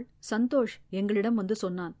 ஒரு நாள் சந்தோஷ் எங்களிடம் வந்து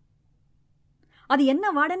சொன்னான், அது என்ன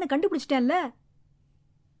வாடன்னு கண்டுபிடிச்சிட்டேன்ல.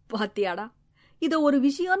 பாத்தியாடா, இத ஒரு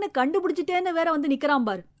விஷயம்னு கண்டுபிடிச்சிட்டேன்னு வேற வந்து நிக்கிறான்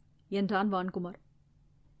பார் என்றான் வான்குமார்.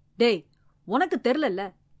 டேய், உனக்கு தெரியல,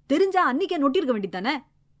 தெரிஞ்சா அன்னிக்கே நொட்டிருக்க வேண்டித்தானே.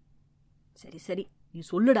 சரி சரி, நீ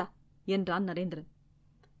சொல்லுடா என்றான் நரேந்திரன்.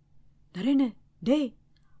 நரேனு, டேய்,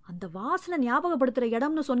 அந்த வாசனை ஞாபகப்படுத்துற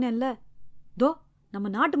இடம்னு சொன்னேன்ல, தோ நம்ம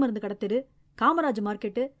நாட்டு மருந்து கடத்தெரு, காமராஜ்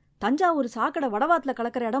மார்க்கெட்டு, தஞ்சாவூர் சாக்கடை வடவாத்துல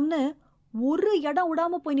கலக்கிற இடம்னு ஒரு இடம்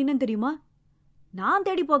விடாம போய் நின்னேன் தெரியுமா? நான்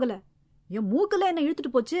தேடி போகல, என் மூக்குல என்ன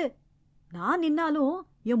இழுத்துட்டு போச்சு. நான் நின்னாலும்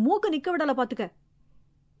என் மூக்கு நிக்க விடல பாத்துக்க.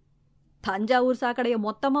 தஞ்சாவூர் சாக்கடைய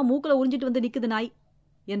மொத்தமா மூக்குல உறிஞ்சிட்டு வந்து நிக்குது நாய்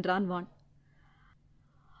என்றான் வான்.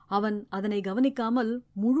 அவன் அதனை கவனிக்காமல்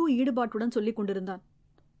முழு ஈடுபாட்டுடன் சொல்லிக் கொண்டிருந்தான்.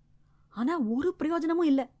 ஆனா ஒரு பிரயோஜனமும்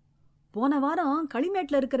இல்ல. போன வாரம்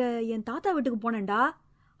களிமேட்ல இருக்கிற என் தாத்தா வீட்டுக்கு போனேன்டா,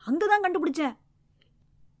 அங்கதான் கண்டுபிடிச்சேன்.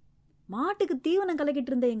 மாட்டுக்கு தீவனம்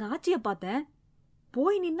கலக்கிட்டு இருந்த எங்க ஆச்சிய பார்த்தேன்.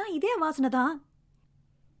 போய் நின்னா இதே வாசனை தான்.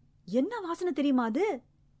 என்ன வாசனை தெரியுமா அது?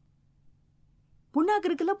 புண்ணாக்கு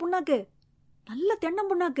இருக்குல்ல, புண்ணாக்கு, நல்ல தென்னம்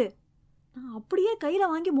புண்ணாக்கு. நான் அப்படியே கையில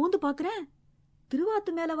வாங்கி மோந்து பாக்குறேன்.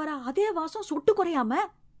 திருவாத்து மேல வர அதே வாசம் சொட்டு குறையாம.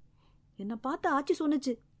 என்ன பார்த்து ஆச்சி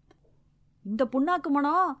சொன்னுச்சு, இந்த புண்ணாக்கு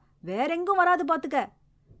மனம் வேற எங்கும் வராது பாத்துக்க.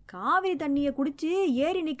 காவிரி தண்ணிய குடிச்சு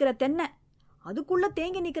ஏறி நிக்கிற தென்னை, அதுக்குள்ள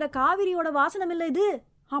தேங்கி நிக்கிற காவிரியோட வாசனம் இல்ல இது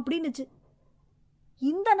அப்படின்னுச்சு.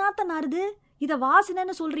 இந்த நாத்த நாருது, இத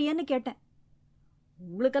வாசனைன்னு சொல்றியேன்னு கேட்டேன்.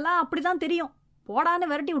 உங்களுக்கெல்லாம் அப்படிதான் தெரியும், போடான்னு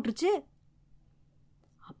விரட்டி விட்டுருச்சு.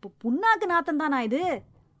 அப்ப புண்ணாக்கு நாத்தம் தானா இது?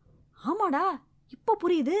 ஆமாடா, இப்ப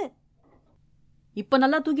புரியுது. இப்ப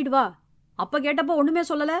நல்லா தூக்கிட்டு வா. அப்ப கேட்டப்ப ஒண்ணுமே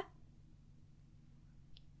சொல்லல.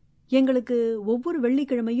 எங்களுக்கு ஒவ்வொரு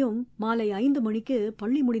வெள்ளிக்கிழமையும் மாலை 5 மணிக்கு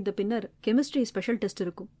பள்ளி முடிந்த பின்னர் கெமிஸ்ட்ரி ஸ்பெஷல் டெஸ்ட்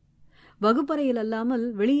இருக்கும். வகுப்பறையில் அல்லாமல்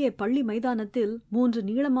வெளியே பள்ளி மைதானத்தில் 3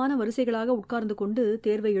 நீளமான வரிசைகளாக உட்கார்ந்து கொண்டு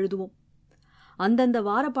தேர்வை எழுதுவோம். அந்தந்த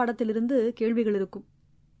வார பாடத்திலிருந்து கேள்விகள் இருக்கும்.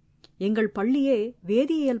 எங்கள் பள்ளியே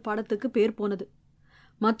வேதியியல் பாடத்துக்கு பேர் போனது.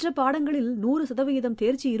 மற்ற பாடங்களில் 100%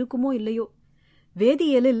 தேர்ச்சி இருக்குமோ இல்லையோ,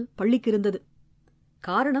 வேதியியலில் பள்ளிக்கு இருந்தது.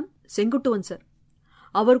 காரணம் செங்குட்டுவன் சார்.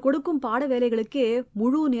 அவர் கொடுக்கும் பாட வேலைகளுக்கே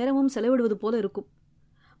முழு நேரமும் செலவிடுவது போல இருக்கும்.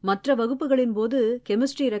 மற்ற வகுப்புகளின் போது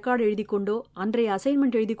கெமிஸ்ட்ரி ரெக்கார்டு எழுதி கொண்டோ அன்றைய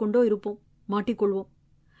அசைன்மெண்ட் எழுதி கொண்டோ இருப்போம், மாட்டிக்கொள்வோம்.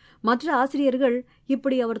 மற்ற ஆசிரியர்கள்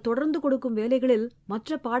இப்படி அவர் தொடர்ந்து கொடுக்கும் வேலைகளில்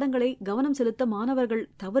மற்ற பாடங்களை கவனம் செலுத்த மாணவர்கள்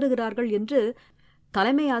தவறுகிறார்கள் என்று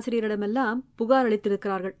தலைமை ஆசிரியரிடமெல்லாம் புகார்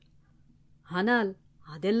அளித்திருக்கிறார்கள். ஆனால்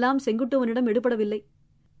அதெல்லாம் செங்குட்டுவனிடம் எடுபடவில்லை.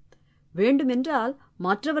 வேண்டுமென்றால்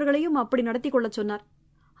மற்றவர்களையும் அப்படி நடத்தி கொள்ளச் சொன்னார்.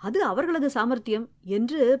 அது அவர்களது சாமர்த்தியம்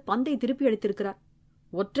என்று பந்தை திருப்பி அளித்திருக்கிறார்.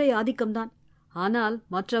 ஒற்றை ஆதிக்கம்தான். ஆனால்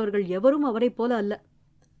மற்றவர்கள் எவரும் அவரை போல அல்ல.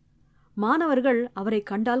 மாணவர்கள் அவரை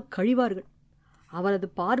கண்டால் கழிவார்கள். அவரது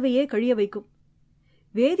பார்வையே கழிய வைக்கும்.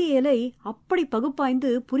 வேதியியலை அப்படி பகுப்பாய்ந்து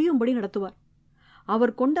புரியும்படி நடத்துவார்.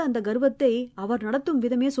 அவர் கொண்ட அந்த கர்வத்தை அவர் நடத்தும்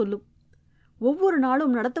விதமே சொல்லும். ஒவ்வொரு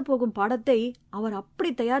நாளும் நடத்தப்போகும் பாடத்தை அவர் அப்படி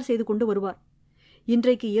தயார் செய்து கொண்டு வருவார்.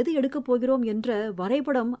 இன்றைக்கு எது எடுக்கப் போகிறோம் என்ற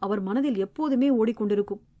வரைபடம் அவர் மனதில் எப்போதுமே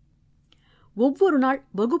ஓடிக்கொண்டிருக்கும். ஒவ்வொரு நாள்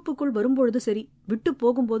வகுப்புக்குள் வரும்பொழுது சரி, விட்டு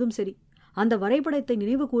போகும்போதும் சரி, அந்த வரைபடத்தை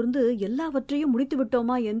நினைவு கூர்ந்து எல்லாவற்றையும் முடித்து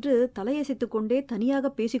விட்டோமா என்று தலையசைத்துக் கொண்டே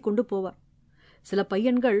தனியாக பேசிக்கொண்டு போவார். சில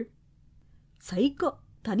பையன்கள், சைக்கோ,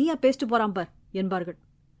 தனியா பேசிட்டு போறான் பார் என்பார்கள்.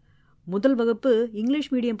 முதல் வகுப்பு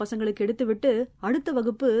இங்கிலீஷ் மீடியம் பசங்களுக்கு எடுத்துவிட்டு அடுத்த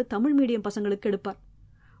வகுப்பு தமிழ் மீடியம் பசங்களுக்கு எடுப்பார்.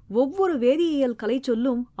 ஒவ்வொரு வேதியியல் கலை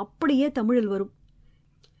சொல்லும் அப்படியே தமிழில் வரும்.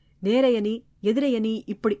 நேரையணி, எதிரையணி,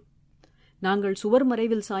 இப்படி. நாங்கள் சுவர்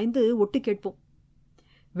மறைவில் சாய்ந்து ஒட்டு கேட்போம்.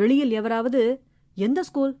 வெளியில் எவராவது எந்த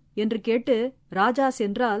ஸ்கூல் என்று கேட்டு ராஜாஸ்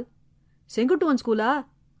என்றால், செங்குட்டுவன் ஸ்கூலா,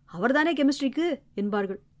 அவர்தானே கெமிஸ்ட்ரிக்கு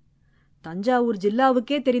என்பார்கள். தஞ்சாவூர்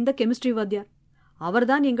ஜில்லாவுக்கே தெரிந்த கெமிஸ்ட்ரி வாத்தியார்,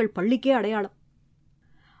 அவர்தான் எங்கள் பள்ளிக்கே அடையாளம்.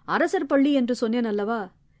 அரசர் பள்ளி என்று சொன்னேன் அல்லவா,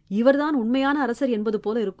 இவர்தான் உண்மையான அரசர் என்பது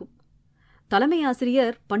போல இருக்கும். தலைமை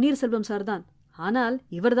ஆசிரியர் பன்னீர்செல்வம் சார்தான், ஆனால்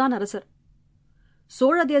இவர்தான் அரசர்.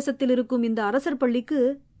 சோழ தேசத்தில் இருக்கும் இந்த அரசர் பள்ளிக்கு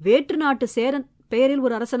வேற்று நாட்டு சேரன் பெயரில்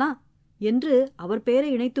ஒரு அரசனா என்று அவர் பெயரை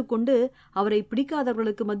இணைத்து கொண்டு அவரை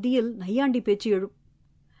பிடிக்காதவர்களுக்கு மத்தியில் நையாண்டி பேச்சு எழும்.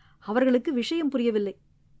 அவர்களுக்கு விஷயம் புரியவில்லை,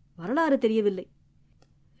 வரலாறு தெரியவில்லை.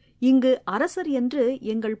 இங்கு அரசர் என்று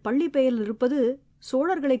எங்கள் பள்ளி பெயரில் இருப்பது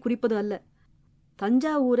சோழர்களை குறிப்பது அல்ல,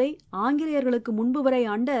 தஞ்சாவூரை ஆங்கிலேயர்களுக்கு முன்பு வரை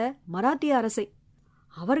ஆண்ட மராத்திய அரசை.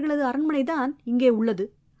 அவர்களது அரண்மனைதான் இங்கே உள்ளது.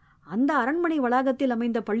 அந்த அரண்மனை வளாகத்தில்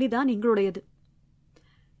அமைந்த பள்ளிதான் எங்களுடையது.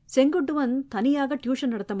 செங்குட்டுவன் தனியாக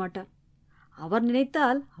டியூஷன் நடத்த மாட்டார். அவர்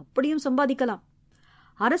நினைத்தால் அப்படியும் சம்பாதிக்கலாம்.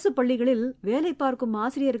 அரசு பள்ளிகளில் வேலை பார்க்கும்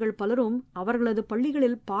ஆசிரியர்கள் பலரும் அவர்களது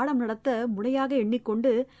பள்ளிகளில் பாடம் நடத்த முறையாக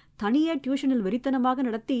எண்ணிக்கொண்டு தனியே டியூஷனில் வெறித்தனமாக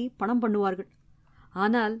நடத்தி பணம் பண்ணுவார்கள்.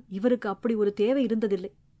 ஆனால் இவருக்கு அப்படி ஒரு தேவை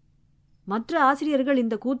இருந்ததில்லை. மற்ற ஆசிரியர்கள்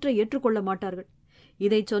இந்த கூற்றை ஏற்றுக்கொள்ள மாட்டார்கள்.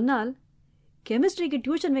 இதை சொன்னால், கெமிஸ்ட்ரிக்கு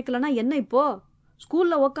டியூஷன் வைக்கலனா என்ன இப்போ?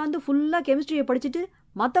 ஸ்கூல்ல உக்காந்து ஃபுல்லா கெமிஸ்ட்ரியை படிச்சுட்டு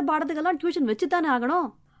மற்ற பாடத்துக்கெல்லாம் டியூஷன் வச்சுத்தானே ஆகணும்.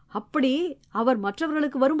 அப்படி அவர்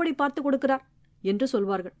மற்றவர்களுக்கு வரும்படி பார்த்து கொடுக்கிறார் என்று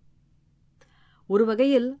சொல்வார்கள். ஒரு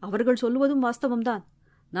வகையில் அவர்கள் சொல்வதும் வாஸ்தவம்தான்.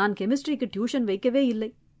 நான் கெமிஸ்ட்ரிக்கு டியூஷன் வைக்கவே இல்லை,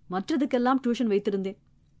 மற்றதுக்கெல்லாம் டியூஷன் வைத்திருந்தேன்.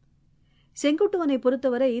 செங்குட்டுவனை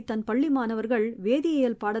பொறுத்தவரை தன் பள்ளி மாணவர்கள்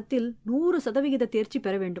வேதியியல் பாடத்தில் 100% தேர்ச்சி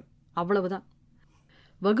பெற வேண்டும், அவ்வளவுதான்.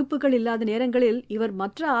 வகுப்புகள் இல்லாத நேரங்களில் இவர்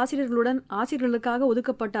மற்ற ஆசிரியர்களுக்காக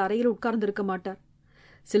ஒதுக்கப்பட்ட அறையில் உட்கார்ந்திருக்க மாட்டார்.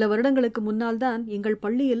 சில வருடங்களுக்கு முன்னால் தான் எங்கள்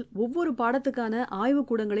பள்ளியில் ஒவ்வொரு பாடத்துக்கான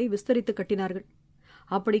ஆய்வுக்கூடங்களை விஸ்தரித்து கட்டினார்கள்.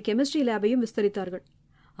 அப்படி கெமிஸ்ட்ரி லேபையும் விஸ்தரித்தார்கள்.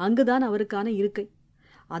 அங்குதான் அவருக்கான இருக்கை.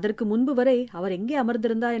 அதற்கு முன்பு வரை அவர் எங்கே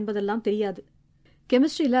அமர்ந்திருந்தார் என்பதெல்லாம் தெரியாது.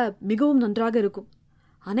 கெமிஸ்ட்ரி லேப் மிகவும் நன்றாக இருக்கும்.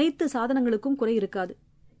 அனைத்து சாதனங்களுக்கும் குறை இருக்காது.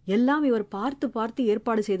 எல்லாம் இவர் பார்த்து பார்த்து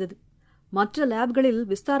ஏற்பாடு செய்தது. மற்ற லேப்களில்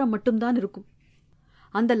விஸ்தாரம் மட்டும்தான் இருக்கும்.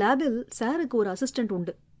 அந்த லேபில் சாருக்கு ஒரு அசிஸ்டன்ட்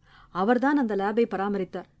உண்டு. அவர்தான் அந்த லேபை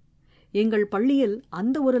பராமரித்தார். எங்கள் பள்ளியில்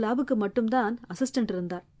அந்த ஒரு லேபுக்கு மட்டும்தான் அசிஸ்டன்ட்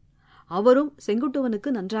இருந்தார். அவரும் செங்குட்டுவனுக்கு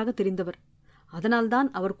நன்றாக தெரிந்தவர். அதனால்தான்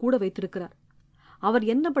அவர் கூட வைத்திருக்கிறார். அவர்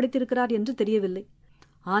என்ன படித்திருக்கிறார் என்று தெரியவில்லை.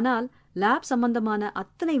 ஆனால் லேப் சம்பந்தமான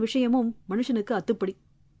அத்தனை விஷயமும் மனுஷனுக்கு அத்துப்படி.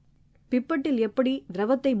 பிப்பட்டில் எப்படி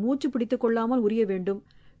திரவத்தை மூச்சு பிடித்துக் கொள்ளாமல் உரிய வேண்டும்,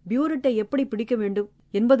 பியூரிட்டை எப்படி பிடிக்க வேண்டும்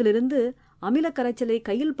என்பதிலிருந்து அமில கரைச்சலை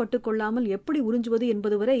கையில் பட்டுக்கொள்ளாமல் எப்படி உறிஞ்சுவது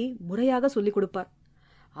என்பது வரை முறையாக சொல்லிக் கொடுப்பார்.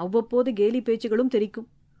 அவ்வப்போது கேலி பேச்சுகளும் தெரிக்கும்.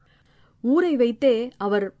 ஊரை வைத்தே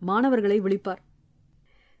அவர் மாணவர்களை விழிப்பார்.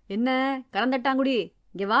 என்ன கரந்தட்டாங்குடி,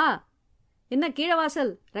 இங்கே வா. என்ன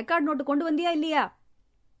கீழவாசல், ரெக்கார்ட் நோட்டு கொண்டு வந்தியா இல்லையா?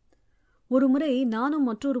 ஒருமுறை நானும்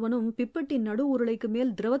மற்றொருவனும் பிப்பட்டின் நடு உருளைக்கு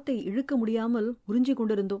மேல் திரவத்தை இழுக்க முடியாமல் உறிஞ்சி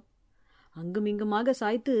கொண்டிருந்தோம். அங்குமிங்குமாக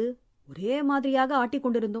சாய்த்து ஒரே மாதிரியாக ஆட்டிக்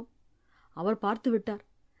கொண்டிருந்தோம். அவர் பார்த்து விட்டார்.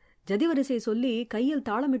 ஜதிவரிசை சொல்லி கையில்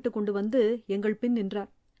தாளமிட்டு கொண்டு வந்து எங்கள் பின் நின்றார்.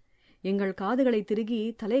 எங்கள் காதுகளை திருகி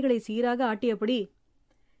தலைகளை சீராக ஆட்டியபடி,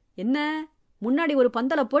 என்ன முன்னாடி ஒரு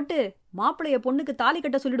பந்தலை போட்டு மாப்பிளைய பொண்ணுக்கு தாலி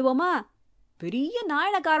கட்ட சொல்லிடுவோமா? பெரிய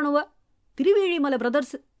நாயனக்காரனுவ, திருவேழிமலை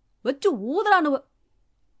பிரதர்ஸ் வச்சு ஊதரானுவ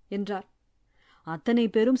என்றார். அத்தனை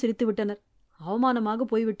பேரும் சிரித்து விட்டனர். அவமானமாக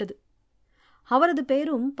போய்விட்டது. அவரது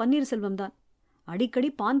பெயரும் பன்னீர்செல்வம்தான். அடிக்கடி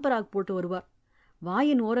பான்பராக் போட்டு வருவார்.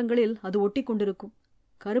 வாயின் ஓரங்களில் அது ஒட்டி கொண்டிருக்கும்.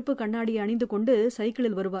 கருப்பு கண்ணாடியை அணிந்து கொண்டு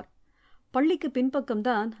சைக்கிளில் வருவார். பள்ளிக்கு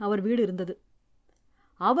பின்பக்கம்தான் அவர் வீடு இருந்தது.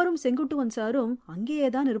 அவரும் செங்குட்டுவன் சாரும்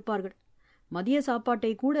அங்கேயேதான் இருப்பார்கள். மதிய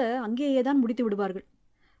சாப்பாட்டை கூட அங்கேயேதான் முடித்து விடுவார்கள்.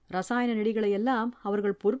 ரசாயன நெடிகளை எல்லாம்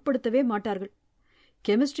அவர்கள் பொருட்படுத்தவே மாட்டார்கள்.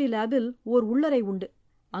 கெமிஸ்ட்ரி லேபில் ஓர் உள்ளறை உண்டு.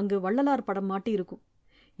 அங்கு வள்ளலார் படம் மாட்டியிருக்கும்.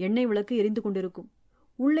 எண்ணெய் விளக்கு எரிந்து கொண்டிருக்கும்.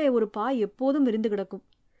 உள்ளே ஒரு பாய் எப்போதும் விரிந்து கிடக்கும்.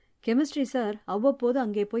 கெமிஸ்ட்ரி சார் அவ்வப்போது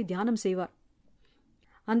அங்கே போய் தியானம் செய்வார்.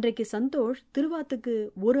 அன்றைக்கு சந்தோஷ் திருவாத்துக்கு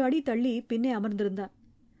ஒரு அடி தள்ளி பின்னே அமர்ந்திருந்தான்.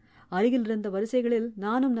 அருகில் இருந்த வரிசைகளில்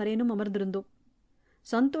நானும் நரேனும் அமர்ந்திருந்தோம்.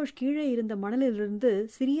 சந்தோஷ் கீழே இருந்த மணலிலிருந்து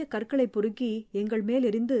சிறிய கற்களை பொறுக்கி எங்கள் மேல்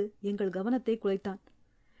எறிந்து எங்கள் கவனத்தை குலைத்தான்.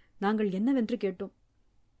 நாங்கள் என்னவென்று கேட்டோம்.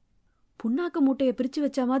 புண்ணாக்கு மூட்டையை பிரிச்சு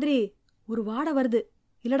வச்ச மாதிரி ஒரு வாடை வருது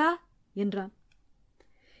இல்லடா என்றான்.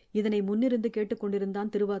 இதனை முன்னிருந்து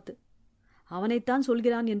கேட்டுக்கொண்டிருந்தான் திருவாத்து. அவனைத்தான்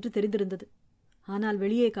சொல்கிறான் என்று தெரிந்திருந்தது. ஆனால்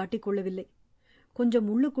வெளியே காட்டிக்கொள்ளவில்லை. கொஞ்சம்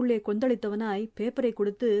உள்ளுக்குள்ளே கொந்தளித்தவனாய் பேப்பரை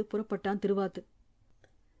கொடுத்து புறப்பட்டான் திருவாத்து.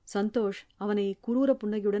 சந்தோஷ் அவனை குரூர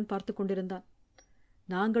புன்னகையுடன் பார்த்து கொண்டிருந்தான்.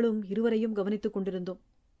 நாங்களும் இருவரையும் கவனித்துக் கொண்டிருந்தோம்.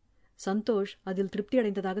 சந்தோஷ் அதில் திருப்தி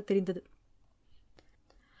அடைந்ததாக தெரிந்தது.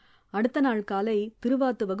 அடுத்த நாள் காலை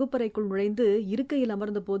திருவாத்து வகுப்பறைக்குள் நுழைந்து இருக்கையில்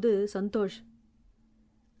அமர்ந்தபோது சந்தோஷ்,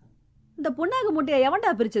 இந்த புண்ணாக்கு மூட்டையை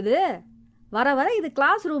எவன்டா பிரிச்சது? வர வர இது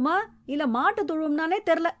கிளாஸ் ரூமா இல்ல மாட்டு தொழுவம்னானே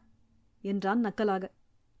தெரில என்றான் நக்கலாக.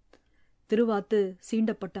 திருவாத்து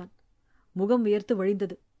சீண்டப்பட்டான். முகம் உயர்த்து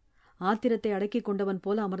வழிந்தது. ஆத்திரத்தை அடக்கிக் கொண்டவன்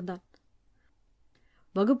போல அமர்ந்தான்.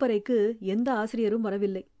 வகுப்பறைக்கு எந்த ஆசிரியரும்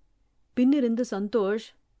வரவில்லை. பின்னிருந்து சந்தோஷ்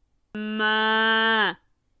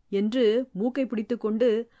என்று மூக்கை பிடித்துக்கொண்டு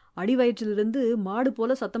அடிவயிற்றிலிருந்து மாடு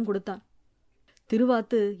போல சத்தம் கொடுத்தான்.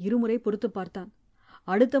 திருவாத்து இருமுறை பொறுத்து பார்த்தான்.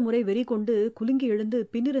 அடுத்த முறை வெறி கொண்டு குலுங்கி எழுந்து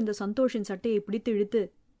பின்னிருந்த சந்தோஷின் சட்டையை பிடித்து இழுத்து,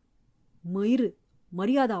 மயிறு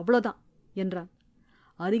மரியாதை அவ்வளோதான் என்றான்.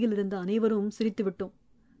 அருகில் இருந்த அனைவரும் சிரித்து விட்டோம்.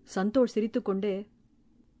 சந்தோஷ் சிரித்துக்கொண்டே,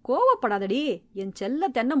 கோவப்படாதடி என் செல்ல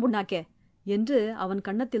தென்னம்புண்ணாக்கே என்று அவன்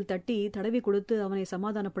கன்னத்தில் தட்டி தடவி கொடுத்து அவனை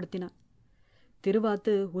சமாதானப்படுத்தினான்.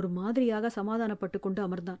 திருவாத்து ஒரு மாதிரியாக சமாதானப்பட்டு கொண்டு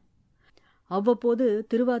அமர்ந்தான். அவ்வப்போது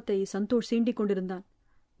திருவாத்தை சந்தோஷ் சீண்டிக் கொண்டிருந்தான்.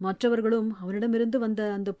 மற்றவர்களும் அவனிடமிருந்து வந்த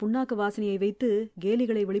அந்த புண்ணாக்கு வாசனையை வைத்து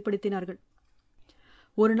கேலிகளை வெளிப்படுத்தினார்கள்.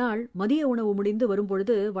 ஒரு நாள் மதிய உணவு முடிந்து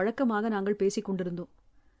வரும்பொழுது வழக்கமாக நாங்கள் பேசிக் கொண்டிருந்தோம்.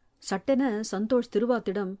 சட்டென சந்தோஷ்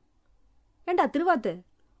திருவாத்திடம், ஏண்டா திருவாத்து,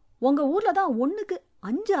 உங்க ஊர்ல தான் 1க்கு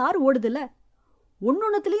 5, 6 ஓடுதுல்ல,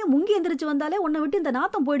 ஒன்னொன்னுத்திலையும் முங்கி எந்திரிச்சு வந்தாலே உன்னை விட்டு இந்த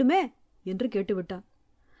நாத்தம் போயிடுமே என்று கேட்டுவிட்டான்.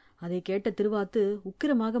 அதை கேட்ட திருவாத்து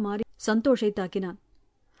உக்கிரமாக மாறி சந்தோஷை தாக்கினான்.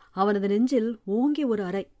 அவனது நெஞ்சில் ஓங்கி ஒரு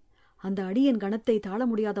அறை. அந்த அடியின் கணத்தை தாழ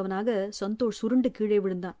முடியாதவனாக சந்தோஷ் சுருண்டு கீழே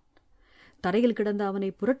விழுந்தான். தரையில் கிடந்த அவனை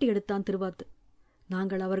புரட்டி எடுத்தான் திருவாத்து.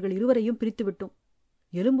 நாங்கள் அவர்கள் இருவரையும் பிரித்து விட்டோம்.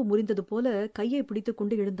 எலும்பு முறிந்தது போல கையை பிடித்து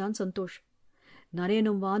கொண்டு எழுந்தான் சந்தோஷ்.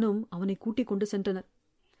 நரேனும் வானும் அவனை கூட்டிக் கொண்டு சென்றனர்.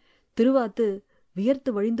 திருவாத்து வியர்த்து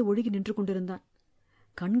வழிந்து ஒழுகி நின்று கொண்டிருந்தான்.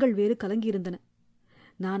 கண்கள் வேறு கலங்கியிருந்தன.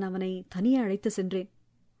 நான் அவனை தனியே அழைத்து சென்றேன்.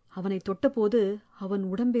 அவனை தொட்டபோது அவன்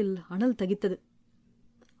உடம்பில் அனல் தகித்தது.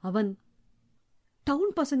 அவன்,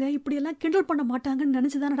 டவுன் பசங்க இப்படியெல்லாம் கிண்டல் பண்ண மாட்டாங்கன்னு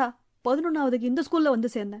நினைச்சுதானடா 11ஆவதுக்கு இந்த ஸ்கூல்ல வந்து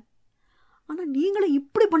சேர்ந்தேன். ஆனா நீங்களும்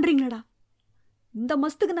இப்படி பண்றீங்களடா, இந்த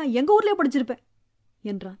மஸ்துக்கு நான் எங்க ஊர்லயே படிச்சிருப்பேன்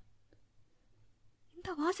என்றான். இந்த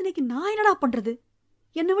வாசனைக்கு நான் என்னடா பண்றது,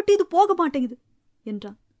 என்னை விட்டு இது போக மாட்டேங்குது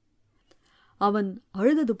என்றான். அவன்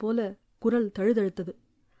அழுதது போல குரல் தழுதழுத்தது.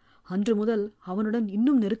 அன்று முதல் அவனுடன்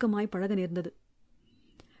இன்னும் நெருக்கமாய் பழக நேர்ந்தது.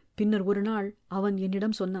 பின்னர் ஒரு நாள் அவன்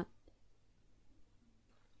என்னிடம் சொன்னான்,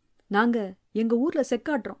 நாங்க எங்க ஊர்ல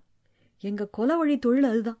செக்காட்டுறோம். எங்க கொலை வழி தொழில்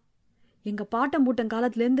அதுதான். எங்க பாட்டம் பூட்டம்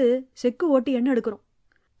காலத்திலேருந்து செக்கு ஓட்டி எண்ணெய் எடுக்கிறோம்.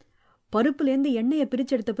 பருப்புலேருந்து எண்ணெயை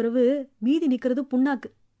பிரிச்செடுத்த பிறகு மீதி நிற்கிறது புண்ணாக்கு.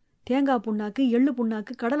 தேங்காய் புண்ணாக்கு, எள்ளு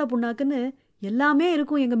புண்ணாக்கு, கடலை புண்ணாக்குன்னு எல்லாமே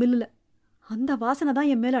இருக்கும் எங்க மில்லுல. அந்த வாசனை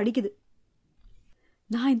தான் என் மேல அடிக்குது.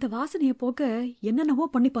 நான் இந்த வாசனையை போக்க என்னென்னவோ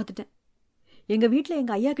பண்ணி பார்த்துட்டேன். எங்க வீட்டில்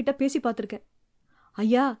எங்க ஐயா கிட்ட பேசி பார்த்துருக்கேன்.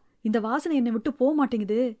 ஐயா, இந்த வாசனை என்னை விட்டு போக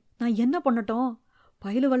மாட்டேங்குது, நான் என்ன பண்ணட்டும்?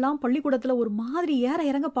 பயிலுவெல்லாம் பள்ளிக்கூடத்துல ஒரு மாதிரி ஏற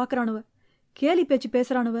இறங்க பார்க்கறானுவ, கேலி பேச்சு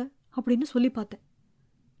பேசுறானுவ அப்படின்னு சொல்லி பார்த்தேன்.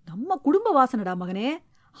 நம்ம குடும்ப வாசனடா மகனே,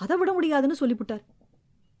 அதை விட முடியாதுன்னு சொல்லிவிட்டார்.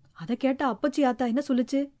 அதை கேட்ட அப்பச்சி ஆத்தா என்ன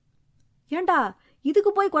சொல்லுச்சு, ஏண்டா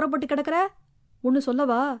இதுக்கு போய் குறப்பட்டு கிடக்கிற? ஒன்னு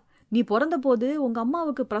சொல்லவா, நீ பிறந்த போது உங்க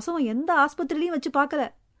அம்மாவுக்கு பிரசவம் எந்த ஆஸ்பத்திரிலையும் வச்சு பார்க்கல.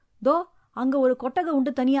 தோ அங்க ஒரு கொட்டகை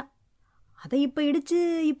உண்டு தனியா, அதை இப்ப இடிச்சு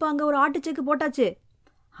இப்ப அங்க ஒரு ஆட்டுச்சேக்கு போட்டாச்சு.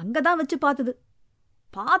 அங்கதான் வச்சு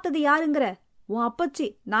பார்த்தது யாருங்கிற? உன் அப்பச்சி,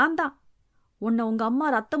 நான் தான். உன்னை உங்க அம்மா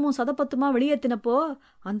ரத்தமும் சதப்பத்துமா வெளியேற்றினப்போ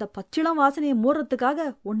அந்த பச்சிளம் வாசனையை மூடுறதுக்காக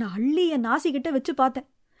உன்னை அள்ளி என் நாசிக்கிட்ட வச்சு பார்த்தேன்.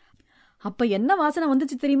 அப்ப என்ன வாசனை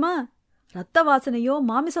வந்துச்சு தெரியுமா? ரத்த வாசனையோ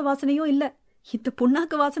மாமிச வாசனையோ இல்ல, இந்த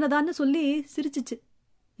புண்ணாக்கு வாசனை தான்னு சொல்லி சிரிச்சிச்சு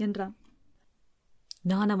என்றான்.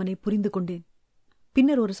 நான் அவனை புரிந்து கொண்டேன்.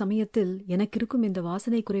 பின்னர் ஒரு சமயத்தில் எனக்கிருக்கும் இந்த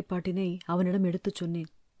வாசனை குறைபாட்டினை அவனிடம் எடுத்துச் சொன்னேன்.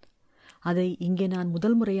 அதை இங்கே நான்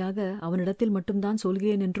முதல் முறையாக அவனிடத்தில் மட்டும்தான்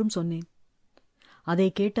சொல்கிறேன் என்றும் சொன்னேன். அதை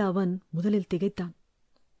கேட்ட அவன் முதலில் திகைத்தான்.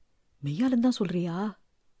 மெய்யாலந்தான் சொல்றியா?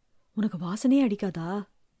 உனக்கு வாசனையே அடிக்காதா?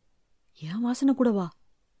 ஏன் வாசனை கூடவா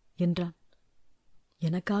என்றான்.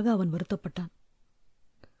 எனக்காக அவன் வருத்தப்பட்டான்.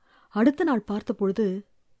 அடுத்த நாள் பார்த்தபொழுது,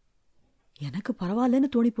 எனக்கு பரவாயில்லன்னு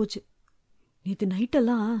தோணிப்போச்சு. நேற்று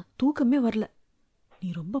நைட்டெல்லாம் தூக்கமே வரல. நீ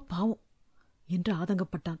ரொம்ப பாவம் என்று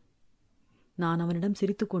ஆதங்கப்பட்டான். நான் அவனிடம்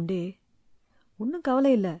சிரித்துக்கொண்டே, ஒன்றும்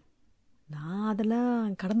கவலை இல்லை, நான்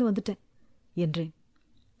அதெல்லாம் கடந்து வந்துட்டேன் என்றேன்.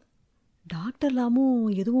 டாக்டர்லாமும்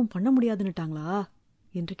எதுவும் பண்ண முடியாதுன்னுட்டாங்களா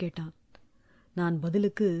என்று கேட்டான். நான்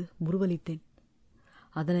பதிலுக்கு முறுவலித்தேன்.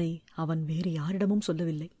 அதனை அவன் வேறு யாரிடமும்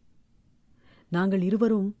சொல்லவில்லை. நாங்கள்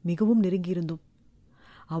இருவரும் மிகவும் நெருங்கியிருந்தோம்.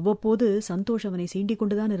 அவ்வப்போது சந்தோஷ் அவனை சீண்டிக்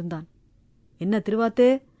கொண்டுதான் இருந்தான். என்ன திருவாத்து,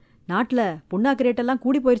 நாட்டில் புண்ணாக்கு ரேட்டெல்லாம்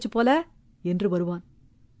கூடி போயிடுச்சு போல என்று வருவான்.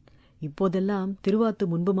 இப்போதெல்லாம் திருவாத்து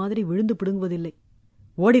முன்பு மாதிரி விழுந்து பிடுங்குவதில்லை.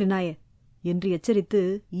 ஓடிரு நாயே என்று எச்சரித்து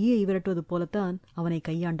ஈயை விரட்டுவது போலத்தான் அவனை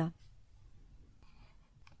கையாண்டான்.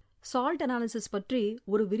 சால்ட் அனாலிசிஸ் பற்றி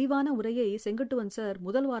ஒரு விரிவான உரையை செங்குட்டுவன் சார்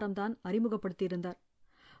முதல் வாரம்தான் அறிமுகப்படுத்தியிருந்தார்.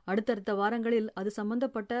 அடுத்தடுத்த வாரங்களில் அது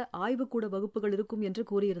சம்பந்தப்பட்ட ஆய்வுக்கூட வகுப்புகள் இருக்கும் என்று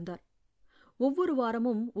கூறியிருந்தார். ஒவ்வொரு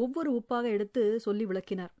வாரமும் ஒவ்வொரு உப்பாக எடுத்து சொல்லி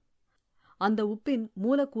விளக்கினார். அந்த உப்பின்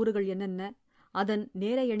மூலக்கூறுகள் என்னென்ன, அதன்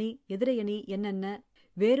நேரையணி எதிரையணி என்னென்ன,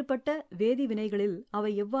 வேறுபட்ட வேதி வினைகளில்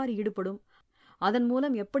அவை எவ்வாறு ஈடுபடும், அதன்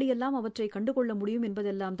மூலம் எப்படியெல்லாம் அவற்றை கண்டுகொள்ள முடியும்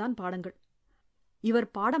என்பதெல்லாம் தான் பாடங்கள். இவர்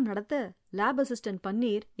பாடம் நடத்த லேப் அசிஸ்டன்ட்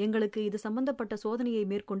பன்னீர் எங்களுக்கு இது சம்பந்தப்பட்ட சோதனையை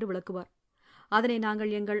மேற்கொண்டு விளக்குவார். அதனை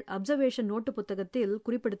நாங்கள் எங்கள் அப்சர்வேஷன் நோட்டு புத்தகத்தில்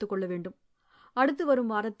குறிப்பெடுத்துக் கொள்ள வேண்டும். அடுத்து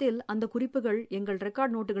வரும் வாரத்தில் அந்த குறிப்புகள் எங்கள்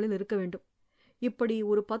ரெக்கார்ட் நோட்டுகளில் இருக்க வேண்டும். இப்படி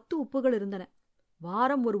ஒரு 10 உப்புகள் இருந்தன.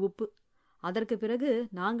 வாரம் ஒரு உப்பு. அதற்கு பிறகு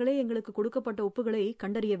நாங்களே எங்களுக்கு கொடுக்கப்பட்ட உப்புகளை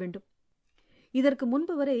கண்டறிய வேண்டும். இதற்கு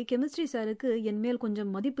முன்பு வரை கெமிஸ்ட்ரி சாருக்கு என் மேல்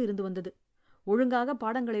கொஞ்சம் மதிப்பு இருந்து வந்தது. ஒழுங்காக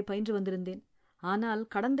பாடங்களை பயின்று வந்திருந்தேன். ஆனால்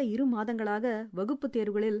கடந்த 2 மாதங்களாக வகுப்பு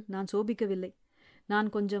தேர்வுகளில் நான் சோபிக்கவில்லை. நான்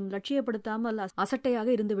கொஞ்சம் லட்சியப்படுத்தாமல் அசட்டையாக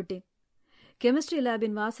இருந்துவிட்டேன். கெமிஸ்ட்ரி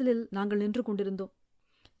லேபின் வாசலில் நாங்கள் நின்று கொண்டிருந்தோம்.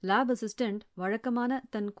 லேப் அசிஸ்டன்ட் வழக்கமான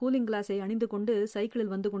தன் கூலிங் கிளாஸை அணிந்து கொண்டு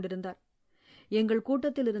சைக்கிளில் வந்து கொண்டிருந்தார். எங்கள்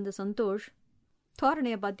கூட்டத்தில் இருந்த சந்தோஷ்,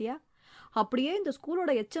 தோரணைய பாத்தியா, அப்படியே இந்த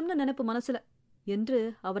ஸ்கூலோட எச்சம்னு நினைப்பு மனசுல என்று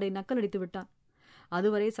அவரை நக்கலடித்து விட்டான்.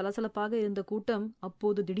 அதுவரை சலசலப்பாக இருந்த கூட்டம்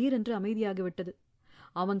அப்போது திடீரென்று அமைதியாகிவிட்டது.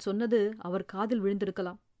 அவன் சொன்னது அவர் காதில்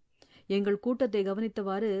விழுந்திருக்கலாம். எங்கள் கூட்டத்தை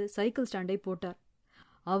கவனித்தவாறு சைக்கிள் ஸ்டாண்டை போட்டார்.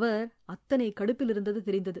 அவர் அத்தனை கடுப்பில் இருந்தது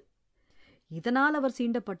தெரிந்தது. இதனால் அவர்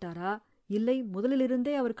சீண்டப்பட்டாரா, இல்லை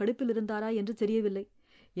முதலிலிருந்தே அவர் கடுப்பில் இருந்தாரா என்று தெரியவில்லை.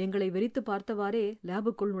 எங்களை வெறித்து பார்த்தவாறே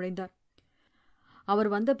லேபுக்குள் நுழைந்தார். அவர்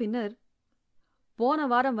வந்த பின்னர், போன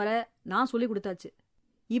வாரம் வர நான் சொல்லிக் கொடுத்தாச்சு,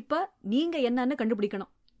 இப்ப நீங்க என்னன்னு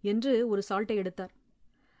கண்டுபிடிக்கணும் என்று ஒரு சால்ட்டை எடுத்தார்.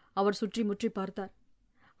 அவர் சுற்றி முற்றி பார்த்தார்.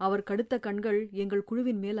 அவர் கடுத்த கண்கள் எங்கள்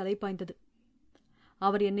குழுவின் மேல் அலைப்பாய்ந்தது.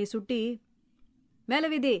 அவர் என்னை சுட்டி,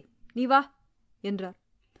 மேலவிதே நீ வா என்றார்.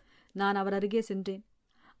 நான் அவர் அருகே சென்றேன்.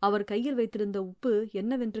 அவர் கையில் வைத்திருந்த உப்பு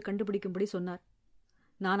என்னவென்று கண்டுபிடிக்கும்படி சொன்னார்.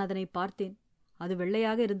 நான் அதனை பார்த்தேன். அது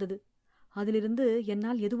வெள்ளையாக இருந்தது. அதிலிருந்து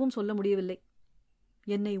என்னால் எதுவும் சொல்ல முடியவில்லை.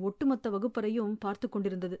 என்னை ஒட்டுமொத்த வகுப்பறையும் பார்த்து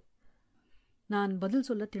கொண்டிருந்தது. நான் பதில்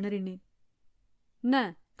சொல்ல திணறினேன். என்ன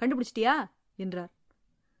கண்டுபிடிச்சிட்டியா என்றார்.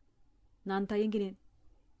 நான் தயங்கினேன்.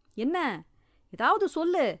 என்ன, ஏதாவது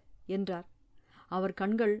சொல்லு என்றார். அவர்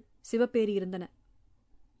கண்கள் சிவப்பேறி இருந்தன.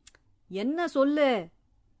 என்ன சொல்லு?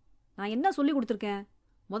 நான் என்ன சொல்லி கொடுத்துருக்கேன்?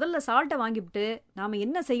 முதல்ல சால்ட்டை வாங்கிவிட்டு நாம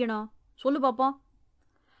என்ன செய்யணும் சொல்லு பாப்போம்.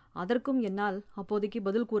 அதற்கும் என்னால் அப்போதைக்கு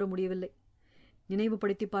பதில் கூற முடியவில்லை.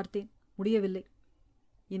 நினைவுபடுத்தி பார்த்தேன், முடியவில்லை.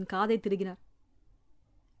 என் காதை திருகினார்.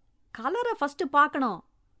 கலரை ஃபர்ஸ்ட் பார்க்கணும்.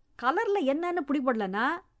 கலர்ல என்னன்னு பிடிபடலன்னா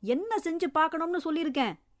என்ன செஞ்சு பார்க்கணும்னு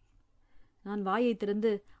சொல்லியிருக்கேன். நான் வாயை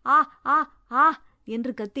திறந்து ஆ ஆ ஆ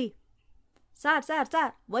என்று கத்தி, சார் சார்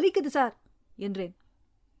சார் வலிக்குது சார் என்றேன்.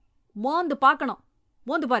 மோந்து பார்க்கணும்,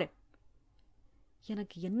 மோந்து பாரு.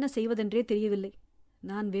 எனக்கு என்ன செய்வதென்றே தெரியவில்லை.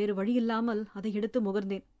 நான் வேறு வழியில்லாமல் அதை எடுத்து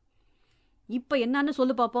முகர்ந்தேன். இப்ப என்னன்னு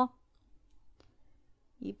சொல்லு பாப்போம்.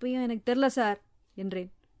 இப்பயும் எனக்கு தெரில சார்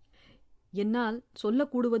என்றேன். என்னால்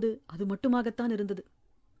சொல்லக்கூடுவது அது மட்டுமாகத்தான் இருந்தது.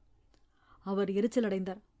 அவர் எரிச்சல்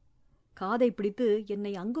அடைந்தார். காதை பிடித்து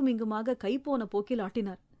என்னை அங்கும் இங்குமாக கைப்போன போக்கில்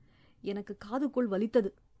ஆட்டினார். எனக்கு காதுக்குள் வலித்தது.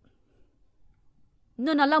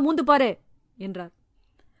 இன்னும் நல்லா மூந்து பாரு என்றார்.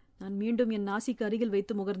 நான் மீண்டும் என் நாசிக்கு அருகில்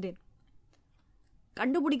வைத்து முகர்ந்தேன்.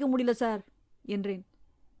 கண்டுபிடிக்க முடியல சார் என்றேன்.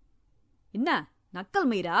 என்ன நக்கல்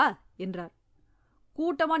மயிரா என்றார்.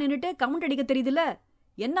 கூட்டமா நின்னுட்டு கமெண்ட் அடிக்க தெரியுதுல்ல,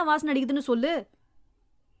 என்ன வாசனை அடிக்குதுன்னு சொல்லு.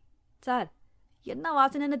 சார் என்ன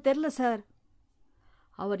வாசனைன்னு தெரில சார்.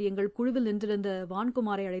 அவர் எங்கள் குழுவில் நின்றிருந்த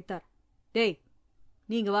வான்குமாரை அழைத்தார். டேய்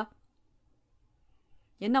நீங்க வா,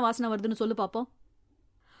 என்ன வாசனை வருதுன்னு சொல்லு பாப்போம்.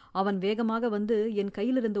 அவன் வேகமாக வந்து என்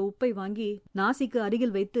கையில் இருந்த உப்பை வாங்கி நாசிக்கு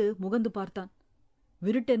அருகில் வைத்து முகந்து பார்த்தான்.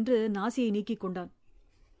 விருட்டென்று நாசியை நீக்கிக் கொண்டான்.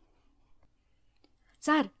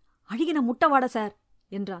 சார் அழுகின முட்டை வாட சார்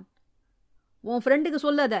என்றான். உன் ஃப்ரெண்டுக்கு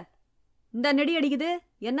சொல்லாத, இந்த நெடி அடிக்குது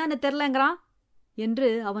என்னன்னு தெரிலங்கிறான். என்று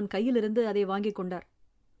அவன் கையிலிருந்து அதை வாங்கிக் கொண்டார்.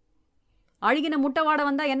 அழுகின முட்டை வாட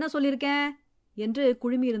வந்தா என்ன சொல்லியிருக்கேன் என்று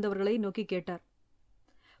குழுமியிருந்தவர்களை நோக்கி கேட்டார்.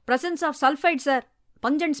 Presence of sulphide sir,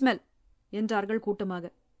 pungent smell என்றார்கள் கூட்டமாக.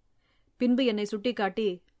 பின்பு என்னை சுட்டி காட்டி,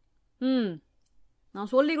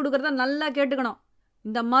 நான் சொல்லிக் கொடுக்கறத நல்லா கேட்டுக்கணும்,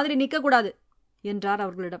 இந்த மாதிரி நிற்கக்கூடாது என்றார்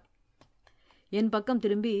அவர்களிடம். என் பக்கம்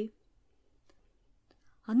திரும்பி,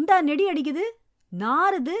 அந்த நெடி அடிக்குது,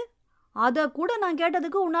 நாறுது, அதை கூட நான்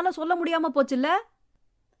கேட்டதுக்கு உன்னால சொல்ல முடியாம போச்சுல்ல?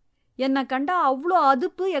 என்னை கண்டா அவ்வளோ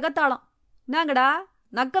அதுப்பு எகத்தாளம், நாங்கடா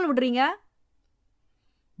நக்கல் விடுறீங்க?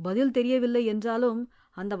 பதில் தெரியவில்லை என்றாலும்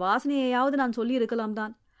அந்த வாசனையையாவது நான் சொல்லி இருக்கலாம்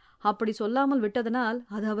தான். அப்படி சொல்லாமல் விட்டதனால்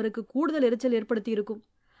அது அவருக்கு கூடுதல் எரிச்சல் ஏற்படுத்தியிருக்கும்.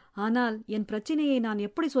 ஆனால் என் பிரச்சனையை நான்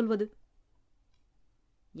எப்படி சொல்வது?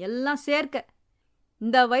 எல்லாம் சேர்க்க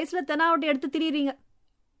இந்த வயசுல தெனாவட்டை எடுத்து திரியுறீங்க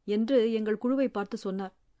என்று எங்கள் குழுவை பார்த்து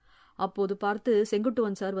சொன்னார். அப்போது பார்த்து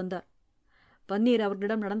செங்குட்டுவன் சார் வந்தார். பன்னீர்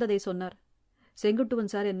அவர்களிடம் நடந்ததை சொன்னார்.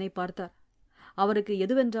 செங்குட்டுவன் சார் என்னை பார்த்தார். அவருக்கு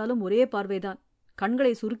எதுவென்றாலும் ஒரே பார்வைதான்,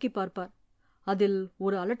 கண்களை சுருக்கி பார்ப்பார். அதில்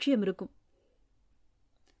ஒரு அலட்சியம் இருக்கும்.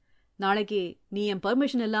 நாளைக்கு நீ என்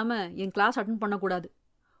பர்மிஷன் இல்லாம என் கிளாஸ் அட்டென்ட் பண்ணக்கூடாது.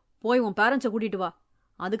 போய் உன் பேரண்ட்ஸை கூட்டிட்டு வா,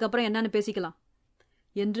 அதுக்கப்புறம் என்னன்னு பேசிக்கலாம்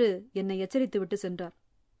என்று என்னை எச்சரித்து விட்டு சென்றார்.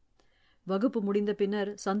 வகுப்பு முடிந்த பின்னர்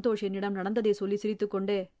சந்தோஷ் என்னிடம் நடந்ததை சொல்லி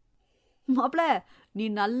சிரித்துக்கொண்டே, மாப்ள நீ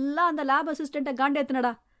நல்லா அந்த லேப் அசிஸ்டண்ட்டை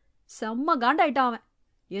காண்டேத்தினடா, செம்ம காண்டாயிட்டான் அவன்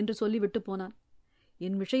என்று சொல்லிவிட்டு போனான்.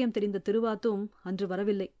 என் விஷயம் தெரிந்த திருவாத்தும் அன்று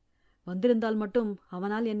வரவில்லை. வந்திருந்தால் மட்டும்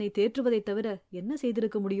அவனால் என்னை தேற்றுவதைத் தவிர என்ன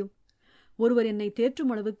செய்திருக்க முடியும்? ஒருவர் என்னை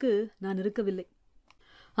தேற்றும் அளவுக்கு நான் இருக்கவில்லை.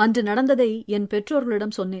 அன்று நடந்ததை என்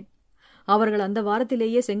பெற்றோர்களிடம் சொன்னேன். அவர்கள் அந்த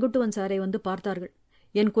வாரத்திலேயே செங்குட்டுவன் சாரை வந்து பார்த்தார்கள்.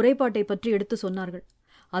 என் குறைபாட்டை பற்றி எடுத்து சொன்னார்கள்.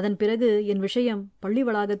 அதன் பிறகு என் விஷயம் பள்ளி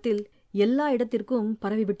வளாகத்தில் எல்லா இடத்திற்கும்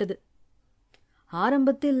பரவிவிட்டது.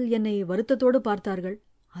 ஆரம்பத்தில் என்னை வருத்தத்தோடு பார்த்தார்கள்.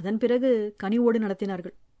 அதன் பிறகு கனிவோடு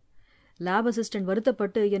நடத்தினார்கள். லேப் அசிஸ்டன்ட்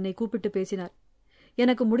வருத்தப்பட்டு என்னை கூப்பிட்டு பேசினார்.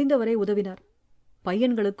 எனக்கு முடிந்தவரை உதவினார்.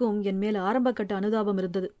 பையன்களுக்கும் என் மேல் ஆரம்பக்கட்ட அனுதாபம்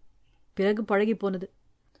இருந்தது. பிறகு பழகி போனது.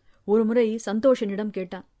 ஒருமுறை சந்தோஷனிடம்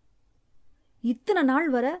கேட்டான், இத்தனை நாள்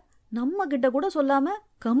வர நம்ம கிட்ட கூட சொல்லாம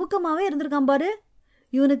கமுக்கமாவே இருந்திருக்கான் பாரு,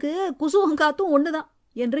 இவனுக்கு குசுவம் காத்தும் ஒண்ணுதான்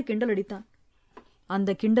என்று கிண்டல் அடித்தான். அந்த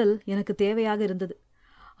கிண்டல் எனக்கு தேவையாக இருந்தது.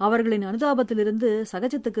 அவர்களின் அனுதாபத்திலிருந்து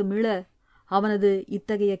சகஜத்துக்கு மீள அவனது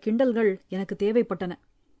இத்தகைய கிண்டல்கள் எனக்கு தேவைப்பட்டன.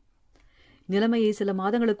 நிலைமையை சில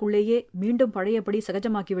மாதங்களுக்குள்ளேயே மீண்டும் பழையபடி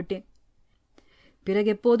சகஜமாக்கிவிட்டேன்.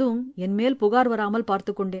 பிறகெப்போதும் என் மேல் புகார் வராமல்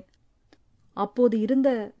பார்த்து கொண்டேன். அப்போது இருந்த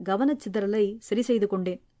கவனச்சிதறலை சரி செய்து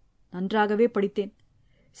கொண்டேன். நன்றாகவே படித்தேன்.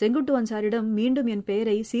 செங்குட்டுவன் சாரிடம் மீண்டும் என்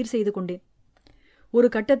பெயரை சீர் செய்து கொண்டேன். ஒரு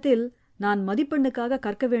கட்டத்தில் நான் மதிப்பெண்ணுக்காக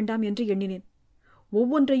கற்க வேண்டாம் என்று எண்ணினேன்.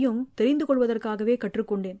 ஒவ்வொன்றையும் தெரிந்து கொள்வதற்காகவே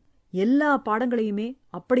கற்றுக்கொண்டேன். எல்லா பாடங்களையுமே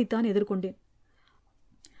அப்படித்தான் எதிர்கொண்டேன்.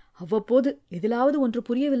 அவ்வப்போது எதிலாவது ஒன்று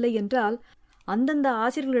புரியவில்லை என்றால் அந்தந்த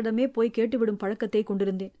ஆசிரியர்களிடமே போய் கேட்டுவிடும் பழக்கத்தை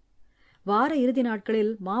கொண்டிருந்தேன். வார இறுதி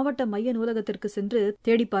நாட்களில் மாவட்ட மைய நூலகத்திற்கு சென்று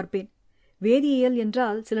தேடி பார்ப்பேன். வேதியியல்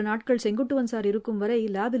என்றால் சில நாட்கள் செங்குட்டுவன் சார் இருக்கும் வரை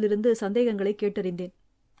லேபிலிருந்து சந்தேகங்களை கேட்டறிந்தேன்.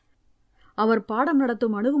 அவர் பாடம்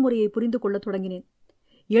நடத்தும் அணுகுமுறையை புரிந்து கொள்ளத் தொடங்கினேன்.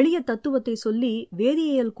 எளிய தத்துவத்தை சொல்லி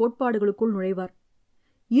வேதியியல் கோட்பாடுகளுக்குள் நுழைவார்.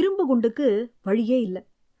 இரும்பு குண்டுக்கு வழியே இல்லை,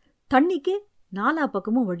 தண்ணிக்கு நாலா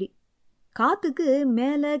பக்கமும் வழி, காத்துக்கு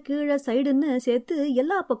மேலே கீழே சைடுன்னு சேர்த்து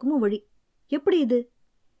எல்லா பக்கமும் வழி. எப்படி இது?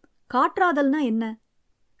 காற்றாதல்னா என்ன?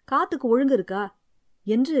 காத்துக்கு ஒழுங்கு இருக்கா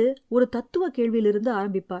என்று ஒரு தத்துவ கேள்வியிலிருந்து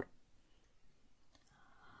ஆரம்பிப்பார்.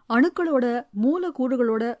 அணுக்களோட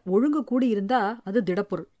மூலக்கூறுகளோட ஒழுங்கு கூடியிருந்தா அது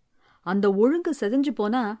திடப்பொருள். அந்த ஒழுங்கு செதஞ்சு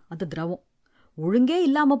போனா அது திரவம். ஒழுங்கே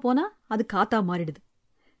இல்லாம போனா அது காத்தா மாறிடுது.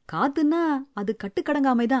 காத்துன்னா அது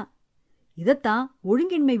கட்டுக்கடங்காமைதான். இதைத்தான்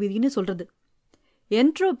ஒழுங்கின்மை விதின்னு சொல்றது.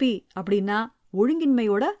 என்ட்ரோபி அப்படின்னா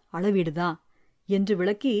ஒழுங்கின்மையோட அளவீடுதான் என்று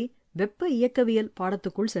விளக்கி வெப்ப இயக்கவியல்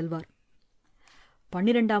பாடத்துக்குள் செல்வார்.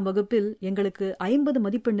 12ஆம் வகுப்பில் எங்களுக்கு 50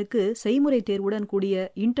 மதிப்பெண்ணுக்கு செய்முறை தேர்வுடன் கூடிய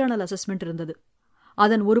இன்டர்னல் அசஸ்மெண்ட் இருந்தது.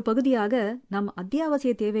 அதன் ஒரு பகுதியாக நம்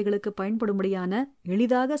அத்தியாவசிய தேவைகளுக்கு பயன்படும்படியான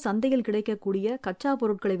எளிதாக சந்தையில் கிடைக்கக்கூடிய கச்சா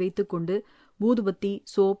பொருட்களை வைத்துக்கொண்டு ஊதுபத்தி,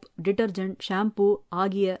 சோப், டிட்டர்ஜென்ட், ஷாம்பூ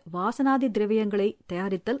ஆகிய வாசனாதி திரவியங்களை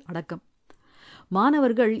தயாரித்தல் அடக்கம்.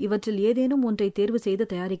 மாணவர்கள் இவற்றில் ஏதேனும் ஒன்றை தேர்வு செய்து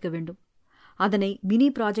தயாரிக்க வேண்டும். அதனை மினி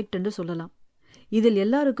ப்ராஜெக்ட் என்று சொல்லலாம். இதில்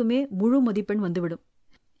எல்லாருக்குமே முழு மதிப்பெண் வந்துவிடும்.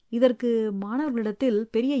 இதற்கு மாணவர்களிடத்தில்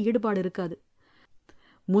பெரிய ஈடுபாடு இருக்காது.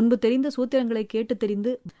 முன்பு தெரிந்த சூத்திரங்களை கேட்டு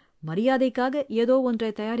தெரிந்து மரியாதைக்காக ஏதோ ஒன்றை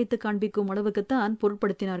தயாரித்து காண்பிக்கும் அளவுக்குத்தான்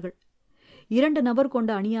பொருட்படுத்தினார்கள். 2 நபர் கொண்ட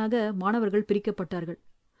அணியாக மாணவர்கள் பிரிக்கப்பட்டார்கள்.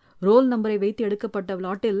 ரோல் நம்பரை வைத்து எடுக்கப்பட்ட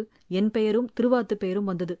விளாட்டில் என் பெயரும் திருவாத்து பெயரும்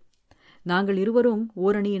வந்தது. நாங்கள் இருவரும்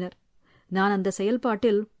ஓரணியினர். நான் அந்த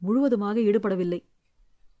செயல்பாட்டில் முழுவதுமாக ஈடுபடவில்லை.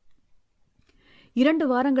 2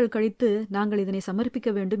 வாரங்கள் கழித்து நாங்கள் இதனை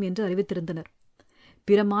சமர்ப்பிக்க வேண்டும் என்று அறிவித்திருந்தனர்.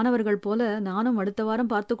 பிற மாணவர்கள் போல நானும் அடுத்த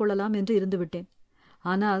வாரம் பார்த்து கொள்ளலாம் என்று இருந்துவிட்டேன்.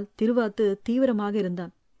 ஆனால் திருவாத்து தீவிரமாக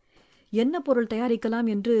இருந்தான். என்ன பொருள் தயாரிக்கலாம்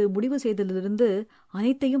என்று முடிவு செய்ததிலிருந்து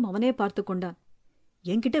அனைத்தையும் அவனே பார்த்து கொண்டான்.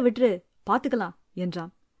 என்கிட்ட விட்டுரு, பார்த்துக்கலாம்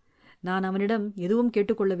என்றான். நான் அவனிடம் எதுவும்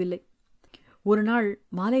கேட்டுக்கொள்ளவில்லை. ஒரு நாள்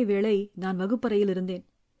மாலை வேளை நான் வகுப்பறையில் இருந்தேன்.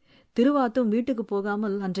 திருவாத்தும் வீட்டுக்கு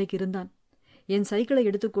போகாமல் அன்றைக்கு இருந்தான். என் சைக்கிளை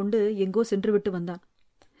எடுத்துக்கொண்டு எங்கோ சென்றுவிட்டு வந்தான்.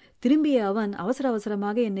 திரும்பிய அவன் அவசர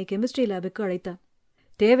அவசரமாக என்னை கெமிஸ்ட்ரி லேபுக்கு அழைத்தான்.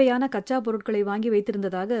 தேவையான கச்சா பொருட்களை வாங்கி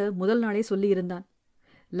வைத்திருந்ததாக முதல் நாளே சொல்லியிருந்தான்.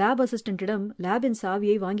 லேப் அசிஸ்டண்டிடம் லேபின்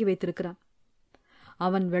சாவியை வாங்கி வைத்திருக்கிறான்.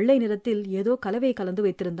 அவன் வெள்ளை நிறத்தில் ஏதோ கலவை கலந்து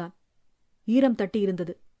வைத்திருந்தான். ஈரம் தட்டி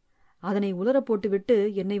இருந்தது. அதனை உலர போட்டுவிட்டு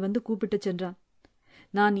என்னை வந்து கூப்பிட்டுச் சென்றான்.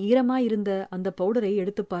 நான் ஈரமாயிருந்த அந்த பவுடரை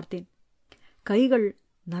எடுத்து பார்த்தேன். கைகள்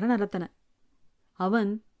நரநரத்தன. அவன்,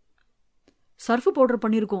 சர்ஃபு பவுடர்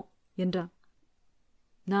பண்ணியிருக்கோம் என்றான்.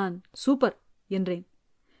 நான் சூப்பர் என்றேன்.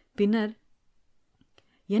 பின்னர்,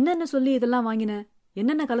 என்னென்ன சொல்லி இதெல்லாம் வாங்கின,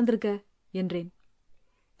 என்னென்ன கலந்திருக்க என்றேன்.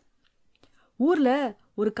 ஊர்ல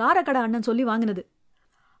ஒரு காரக்கடை அண்ணன் சொல்லி வாங்கினது.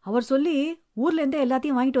 அவர் சொல்லி ஊர்லேருந்தே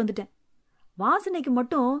எல்லாத்தையும் வாங்கிட்டு வந்துட்டேன். வாசனைக்கு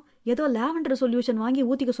மட்டும் ஏதோ லாவெண்டர் சொல்யூஷன் வாங்கி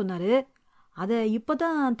ஊற்றிக்க சொன்னாரு. அதை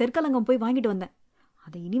இப்போதான் தெற்கலங்கம் போய் வாங்கிட்டு வந்தேன்.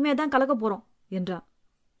 அதை இனிமே தான் கலக்க போகிறோம் என்றான்.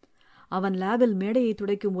 அவன் லேபில் மேடையை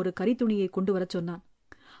துடைக்கும் ஒரு கரித்துணியை கொண்டு வரச் சொன்னான்.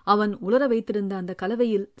 அவன் உலர வைத்திருந்த அந்த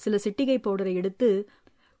கலவையில் சில சிட்டிகை பவுடரை எடுத்து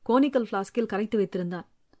கோனிக்கல் பிளாஸ்கில் கரைத்து வைத்திருந்தான்.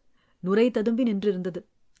 நுரை ததும்பி நின்றிருந்தது.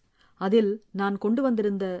 அதில் நான் கொண்டு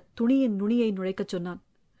வந்திருந்த துணியின் நுனியை நுழைக்கச் சொன்னான்.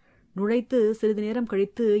 நுழைத்து சிறிது நேரம்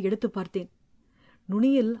கழித்து எடுத்து பார்த்தேன்.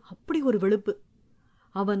 நுனியில் அப்படி ஒரு வெளுப்பு.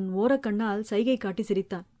 அவன் ஓரக்கண்ணால் சைகை காட்டி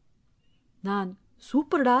சிரித்தான். நான்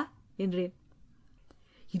சூப்பர்டா என்றேன்.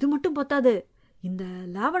 இது மட்டும் பத்தாது, இந்த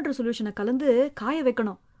லாவெண்டர் சொல்யூஷனை கலந்து காய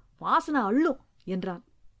வைக்கணும், வாசனை அள்ளும் என்றான்.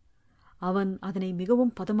 அவன் அதனை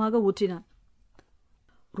மிகவும் பதமாக ஊற்றினான்.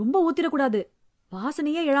 ரொம்ப ஊத்திடக்கூடாது,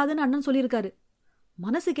 வாசனையே எழாதுன்னு அண்ணன் சொல்லியிருக்காரு.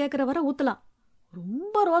 மனசு கேட்கிற வர ஊத்தலாம்,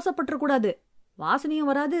 ரொம்ப ரோசப்பட்டுறக்கூடாது, வாசனையும்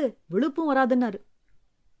வராது வெளுப்பும் வராதுன்னாரு.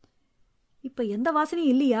 இப்ப எந்த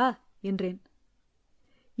வாசனையும் இல்லையா என்றேன்.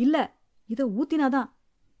 இல்ல, இதை ஊத்தினாதான்.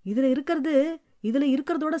 இதுல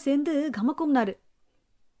இருக்கிறதோட சேர்ந்து கமக்கும்னாரு.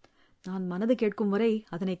 நான் மனது கேட்கும் வரை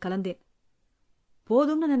அதனை கலந்தேன்.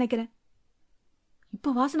 போதும்னு நினைக்கிறேன்.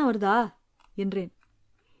 இப்ப வாசனை வருதா என்றேன்.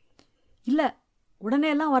 இல்ல, உடனே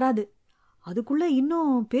எல்லாம் வராது. அதுக்குள்ள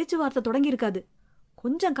இன்னும் பேச்சுவார்த்தை தொடங்கியிருக்காது.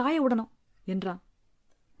 கொஞ்சம் காய விடணும் என்றான்.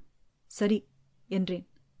 சரி என்றேன்.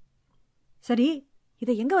 சரி,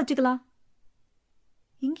 இதை எங்க வச்சுக்கலாம்?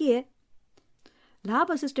 இங்கேயே.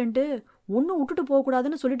 லேப் அசிஸ்டன்ட்டு ஒன்னும் விட்டுட்டு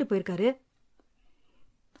போகக்கூடாதுன்னு சொல்லிட்டு போயிருக்காரு.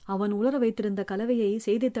 அவன் உலர வைத்திருந்த கலவையை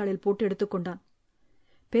செய்தித்தாளில் போட்டு எடுத்துக்கொண்டான்.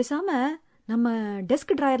 பேசாம நம்ம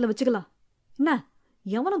டெஸ்க் டிராயர்ல வச்சுக்கலாம், என்ன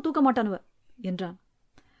எவனும் தூக்க மாட்டானுவ என்றான்.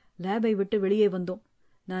 லேபை விட்டு வெளியே வந்தோம்.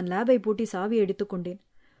 நான் லேபை பூட்டி சாவியை எடுத்துக்கொண்டேன்.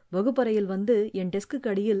 வகுப்பறையில் வந்து என் டெஸ்குக்கு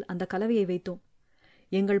அடியில் அந்த கலவையை வைத்தோம்.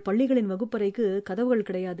 எங்கள் பள்ளிகளின் வகுப்பறைக்கு கதவுகள்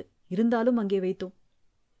கிடையாது, இருந்தாலும் அங்கே வைத்தோம்.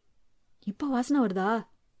 இப்ப வாசனை வருதா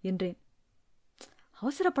என்றேன்.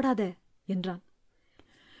 அவசரப்படாத என்றான்.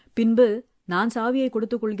 பின்பு நான் சாவியை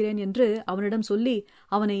கொடுத்துக் கொள்கிறேன் என்று அவனிடம் சொல்லி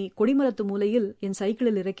அவனை கொடிமரத்து மூலையில் என்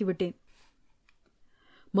சைக்கிளில் இறக்கிவிட்டேன்.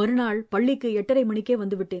 மறுநாள் பள்ளிக்கு 8:30 மணிக்கே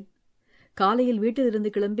வந்துவிட்டேன். காலையில் வீட்டிலிருந்து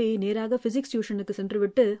கிளம்பி நேராக பிசிக்ஸ் டியூஷனுக்கு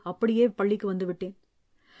சென்றுவிட்டு அப்படியே பள்ளிக்கு வந்துவிட்டேன்.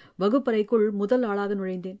 வகுப்பறைக்குள் முதல் ஆளாக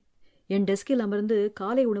நுழைந்தேன். என் டெஸ்கில் அமர்ந்து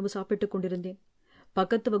காலை உணவு சாப்பிட்டுக் கொண்டிருந்தேன்.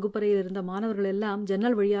 பக்கத்து வகுப்பறையில் இருந்த மாணவர்கள் எல்லாம்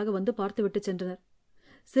ஜன்னல் வழியாக வந்து பார்த்துவிட்டு சென்றனர்.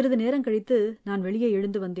 சிறிது நேரம் கழித்து நான் வெளியே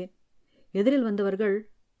எழுந்து வந்தேன். எதிரில் வந்தவர்கள்,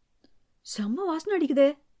 செம்ம வாசனை அடிக்குதே,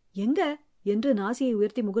 எங்க என்று நாசியை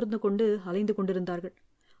உயர்த்தி முகர்ந்து கொண்டு அலைந்து கொண்டிருந்தார்கள்.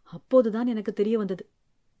 அப்போதுதான் எனக்கு தெரிய வந்தது,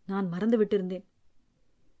 நான் மறந்து விட்டிருந்தேன்.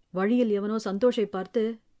 வழியில் எவனோ சந்தோஷை பார்த்து,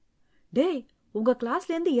 டேய், உங்க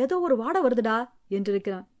கிளாஸ்லேருந்து ஏதோ ஒரு வாடை வருதுடா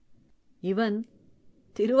என்றிருக்கிறான். இவன்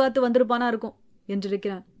திருவாத்து வந்திருப்பானா இருக்கும்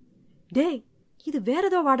என்றிருக்கிறான். டேய், இது வேற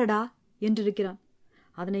ஏதோ வாடடா என்றிருக்கிறான்.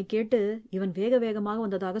 அதனை கேட்டு இவன் வேக வேகமாக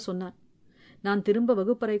வந்ததாக சொன்னான். நான் திரும்ப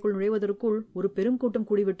வகுப்பறைக்குள் நுழைவதற்குள் ஒரு பெருங்கூட்டம்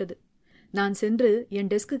கூடிவிட்டது. நான் சென்று என்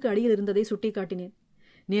டெஸ்குக்கு அடியில் இருந்ததை சுட்டி காட்டினேன்.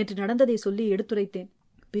 நேற்று நடந்ததை சொல்லி எடுத்துரைத்தேன்.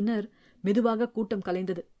 பின்னர் மெதுவாக கூட்டம்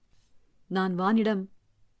கலைந்தது. நான் வானிடம்,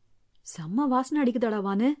 செம்ம வாசனை அடிக்குதாடா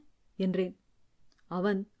வானு என்றேன்.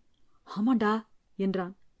 அவன், ஆமாண்டா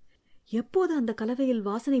என்றான். எப்போது அந்த கலவையில்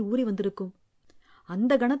வாசனை ஊறி வந்திருக்கும்?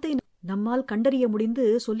 அந்த கணத்தை நம்மால் கண்டறிய முடிந்து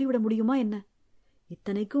சொல்லிவிட முடியுமா என்ன?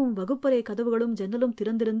 இத்தனைக்கும் வகுப்பறை கதவுகளும் ஜன்னலும்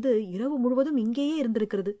திறந்திருந்து இரவு முழுவதும் இங்கேயே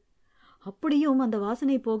இருந்திருக்கிறது. அப்படியும் அந்த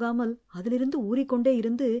வாசனை போகாமல் அதிலிருந்து ஊறிக்கொண்டே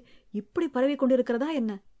இருந்து இப்படி பரவி கொண்டிருக்கிறதா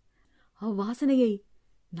என்ன? அவ்வாசனையை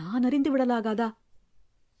நான் அறிந்து விடலாகாதா?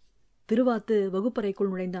 திருவாத்து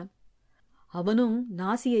வகுப்பறைக்குள் நுழைந்தான். அவனும்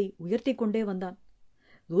நாசியை உயர்த்தி கொண்டே வந்தான்.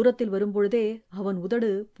 தூரத்தில் வரும்பொழுதே அவன் உதடு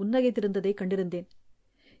புன்னகைத்திருந்ததை கண்டிருந்தேன்.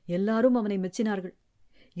 எல்லாரும் அவனை மெச்சினார்கள்.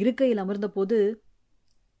 இருக்கையில் அமர்ந்தபோது,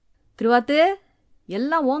 திருவாத்து,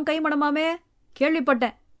 எல்லாம் ஓன் கைமடமாமே,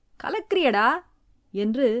 கேள்விப்பட்டேன், கலக்கிரியடா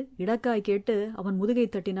என்று இடக்காய் கேட்டு அவன் முதுகை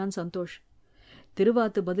தட்டினான் சந்தோஷ்.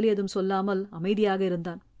 திருவாத்து பதில் ஏதும் சொல்லாமல் அமைதியாக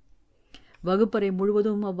இருந்தான். வகுப்பறை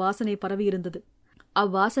முழுவதும் அவ்வாசனை பரவியிருந்தது.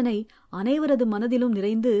 அவ்வாசனை அனைவரது மனதிலும்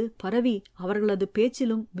நிறைந்து பரவி அவர்களது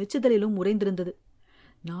பேச்சிலும் மெச்சுதலிலும் உறைந்திருந்தது.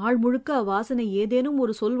 நாள் முழுக்க அவ்வாசனை ஏதேனும்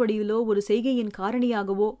ஒரு சொல் வடிவிலோ ஒரு செய்கையின்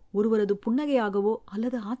காரணியாகவோ ஒருவரது புன்னகையாகவோ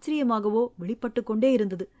அல்லது ஆச்சரியமாகவோ வெளிப்பட்டு கொண்டே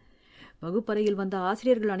இருந்தது. வகுப்பறையில் வந்த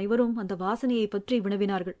ஆசிரியர்கள் அனைவரும் அந்த வாசனையை பற்றி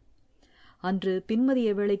வினவினார்கள். அன்று பின்மதிய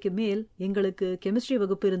வேளைக்கு மேல் எங்களுக்கு கெமிஸ்ட்ரி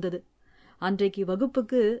வகுப்பு இருந்தது. அன்றைக்கு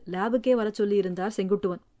வகுப்புக்கு லேபுக்கே வர சொல்லியிருந்தார்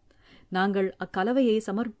செங்குட்டுவன். நாங்கள் அக்கலவையை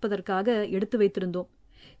சமர்ப்பிப்பதற்காக எடுத்து வைத்திருந்தோம்.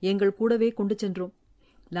 எங்கள் கூடவே கொண்டு சென்றோம்.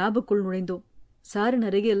 லேபுக்குள் நுழைந்தோம். சாரின்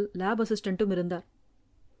அருகில் லேப் அசிஸ்டண்ட்டும் இருந்தார்.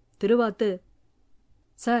 திருவாத்து,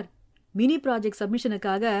 சார், மினி ப்ராஜெக்ட்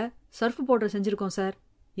சப்மிஷனுக்காக சர்ஃப் பவுடர் செஞ்சிருக்கோம் சார்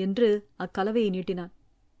என்று அக்கலவையை நீட்டினான்.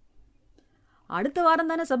 அடுத்த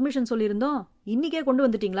வாரம் தானே சப்மிஷன் சொல்லியிருந்தோம், இன்னிக்கே கொண்டு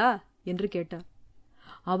வந்துட்டீங்களா என்று கேட்டார்.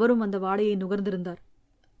 அவரும் அந்த வாடையை நுகர்ந்திருந்தார்.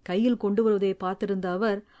 கையில் கொண்டு வருவதை பார்த்திருந்த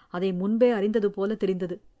அவர் அதை முன்பே அறிந்தது போல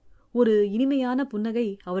தெரிந்தது. ஒரு இனிமையான புன்னகை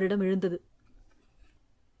அவரிடம் எழுந்தது.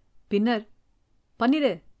 பின்னர்,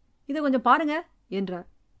 பன்னீரு, இதை கொஞ்சம் பாருங்க என்றார்.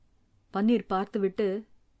 பன்னீர் பார்த்துவிட்டு,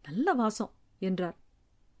 நல்ல வாசம் என்றார்.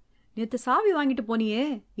 நேற்று சாவி வாங்கிட்டு போனியே,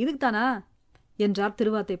 இதுக்குத்தானா என்றார்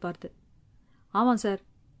திருவாத்தை பார்த்து. ஆமாம் சார்.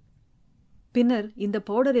 பின்னர் இந்த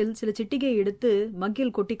பவுடரில் சில சிட்டிகையை எடுத்து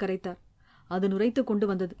மக்கில் கொட்டி கரைத்தார். அது நுரைத்து கொண்டு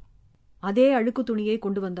வந்தது. அதே அழுக்கு துணியை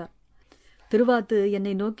கொண்டு வந்தார். திருவாத்து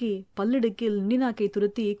என்னை நோக்கி பல்லிடுக்கில் நீனாக்கை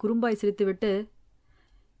துருத்தி குறும்பாய் சிரித்துவிட்டு,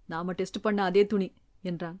 நாம டெஸ்ட் பண்ண அதே துணி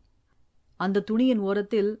என்றான். அந்த துணியின்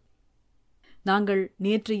ஓரத்தில் நாங்கள்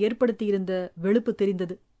நேற்று ஏற்படுத்தியிருந்த வெளுப்பு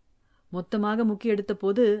தெரிந்தது. மொத்தமாக முக்கி எடுத்த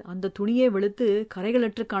போது அந்த துணியே வெளுத்து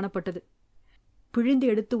கரைகளற்று காணப்பட்டது. பிழிந்து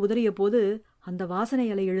எடுத்து உதறிய போது அந்த வாசனை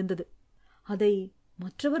அலை எழுந்தது. அதை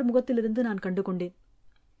மற்றவர் முகத்திலிருந்து நான் கண்டு கொண்டேன்.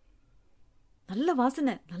 நல்ல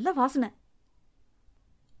வாசனை, நல்ல வாசனை.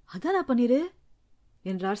 அதானா பன்னீரு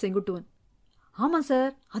என்றார் செங்குட்டுவன். ஆமாம்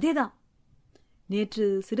சார், அதேதான். நேற்று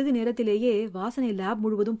சிறிது நேரத்திலேயே வாசனை லேப்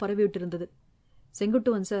முழுவதும் பரவிவிட்டிருந்தது.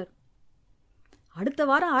 செங்குட்டுவன் சார், அடுத்த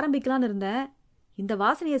வாரம் ஆரம்பிக்கலான்னு இருந்தேன். இந்த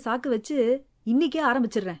வாசனையை சாக்கு வச்சு இன்னிக்கே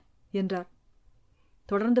ஆரம்பிச்சிடுறேன் என்றார்.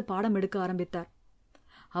 தொடர்ந்து பாடம் எடுக்க ஆரம்பித்தார்.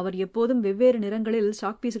 அவர் எப்போதும் வெவ்வேறு நிறங்களில்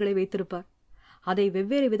சாக்பீஸ்களை வைத்திருப்பார். அதை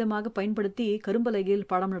வெவ்வேறு விதமாக பயன்படுத்தி கரும்பலகையில்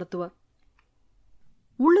பாடம் நடத்துவார்.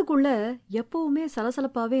 உள்ளுக்குள்ள எப்பவுமே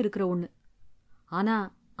சலசலப்பாவே இருக்கிற ஒண்ணு. ஆனா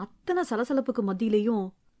அத்தனை சலசலப்புக்கு மத்தியிலையும்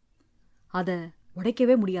அதை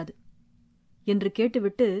உடைக்கவே முடியாது என்று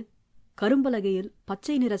கேட்டுவிட்டு கரும்பலகையில்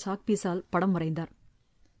பச்சை நிற சாக்பீஸால் படம் வரைந்தார்.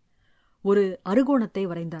 ஒரு அறுகோணத்தை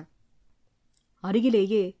வரைந்தார்.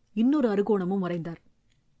 அருகிலேயே இன்னொரு அறுகோணமும் வரைந்தார்.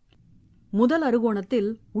 முதல் அறுகோணத்தில்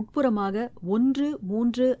உட்புறமாக 1,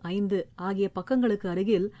 3, 5 ஆகிய பக்கங்களுக்கு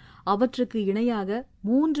அருகில் அவற்றுக்கு இணையாக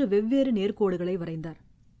 3 வெவ்வேறு நேர்கோடுகளை வரைந்தார்.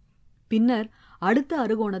 பின்னர் அடுத்த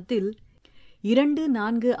அறுகோணத்தில் 2,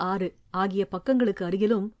 4, 6 ஆகிய பக்கங்களுக்கு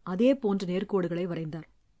அருகிலும் அதே போன்ற நேர்கோடுகளை வரைந்தார்.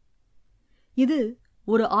 இது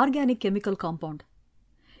ஒரு ஆர்கானிக் கெமிக்கல் காம்பவுண்ட்.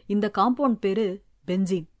 இந்த காம்பவுண்ட் பேரு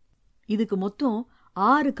பென்சீன். இதுக்கு மொத்தம்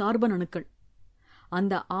 6 கார்பன் அணுக்கள்.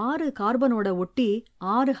 அந்த 6 கார்பனோட ஒட்டி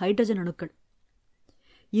 6 ஹைட்ரஜன் அணுக்கள்.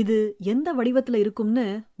 இது எந்த வடிவத்தில் இருக்கும்னு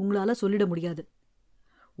உங்களால சொல்லிட முடியாது.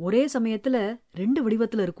 ஒரே சமயத்துல 2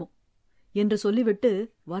 வடிவத்தில் இருக்கும் என்று சொல்லிவிட்டு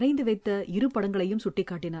வரைந்து வைத்த 2 படங்களையும்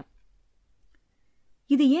சுட்டிக்காட்டினார்.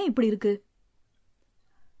 இது ஏன் இப்படி இருக்கு?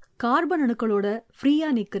 கார்பன் அணுக்களோட ஃப்ரீயா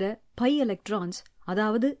நிக்கிற பை எலக்ட்ரான்ஸ்,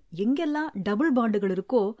 அதாவது எங்கெல்லாம் டபுள் பாண்டுகள்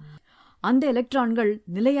இருக்கோ அந்த எலக்ட்ரான்கள்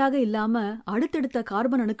நிலையாக இல்லாம அடுத்தடுத்த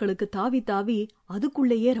கார்பன் அணுக்களுக்கு தாவி தாவி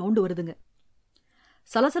அதுக்குள்ளேயே ரவுண்டு வருதுங்க.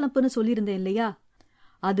 சலசலப்புன்னு சொல்லியிருந்தேன் இல்லையா,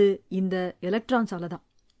 அது இந்த எலக்ட்ரான்ஸால தான்.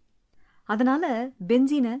 அதனால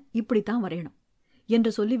பென்சீனை இப்படித்தான் வரையணும்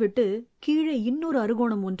என்று சொல்லிவிட்டு கீழே இன்னொரு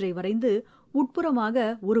அறுகோணம் ஒன்றை வரைந்து உட்புறமாக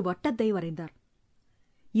ஒரு வட்டத்தை வரைந்தார்.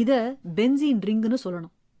 இத பென்சீன் ரிங்குன்னு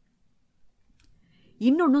சொல்லணும்.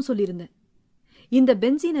 இன்னொன்னும் சொல்லியிருந்தேன், இந்த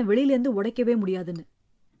பென்சீனை வெளியிலேருந்து உடைக்கவே முடியாதுன்னு.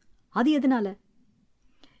 அது எதனால?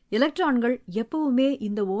 எலக்ட்ரான்கள் எப்பவுமே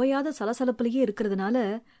இந்த ஓயாத சலசலப்பிலேயே இருக்கிறதுனால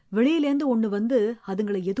வெளியிலேருந்து ஒன்று வந்து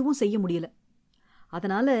அதுங்களை எதுவும் செய்ய முடியல.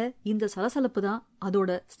 அதனால இந்த சலசலப்பு தான் அதோட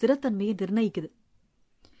ஸ்திரத்தன்மையை நிர்ணயிக்குது.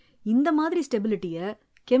 இந்த மாதிரி ஸ்டெபிலிட்டியை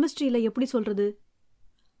கெமிஸ்ட்ரியில எப்படி சொல்றது?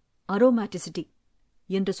 அரோமேட்டிசிட்டி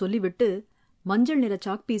என்று சொல்லிவிட்டு மஞ்சள் நிற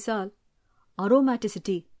சாக்பீஸால்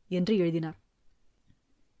அரோமேட்டிசிட்டி என்று எழுதினார்.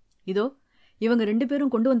 இதோ இவங்க 2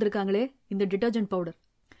 பேரும் கொண்டு வந்திருக்காங்களே இந்த detergent powder,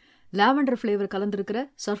 lavender flavour கலந்திருக்கிற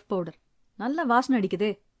surf powder. நல்ல வாசனை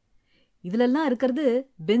அடிக்குதே. இதுலெல்லாம் இருக்கிறது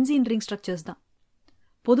பென்சீன் ரிங் ஸ்ட்ரக்சர்ஸ் தான்.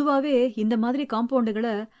 பொதுவாகவே இந்த மாதிரி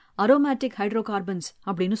காம்பவுண்டுகளை அரோமேட்டிக் ஹைட்ரோ கார்பன்ஸ்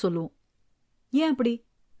அப்படின்னு சொல்லுவோம். ஏன் அப்படி?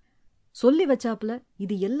 சொல்லி வச்சாப்புல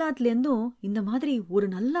இது எல்லாத்துலேருந்தும் இந்த மாதிரி ஒரு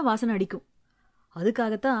நல்ல வாசனை அடிக்கும்,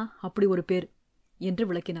 அதுக்காகத்தான் அப்படி ஒரு பேர் என்று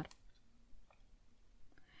விளக்கினார்.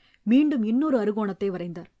 மீண்டும் இன்னொரு அறுகோணத்தை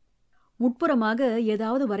வரைந்தார். உட்புறமாக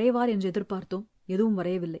ஏதாவது வரைவார் என்று எதிர்பார்த்தோம். எதுவும்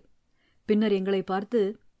வரையவில்லை. பின்னர் எங்களை பார்த்து,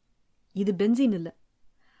 இது பென்சீன் இல்ல,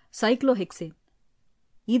 சைக்ளோஹெக்சேன்.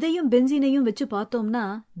 இதையும் பென்சீனையும் வச்சு பார்த்தோம்னா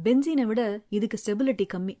பென்சீனை விட இதுக்கு ஸ்டெபிலிட்டி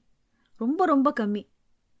கம்மி, ரொம்ப ரொம்ப கம்மி.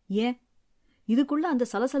 ஏன்? இதுக்குள்ள அந்த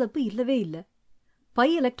சலசலப்பு இல்லவே இல்லை, பை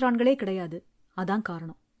எலக்ட்ரான்களே கிடையாது, அதான்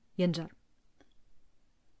காரணம் என்றார்.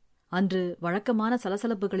 அன்று வழக்கமான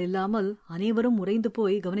சலசலப்புகள் இல்லாமல் அனைவரும் உறைந்து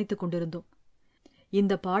போய் கவனித்துக் கொண்டிருந்தோம்.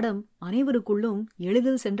 இந்த பாடம் அனைவருக்குள்ளும்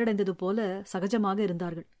எளிதில் சென்றடைந்தது போல சகஜமாக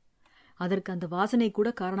இருந்தார்கள். அதற்கு அந்த வாசனை கூட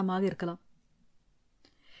காரணமாக இருக்கலாம்.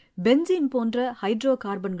 பென்சீன் போன்ற ஹைட்ரோ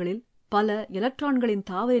கார்பன்களில் பல எலக்ட்ரான்களின்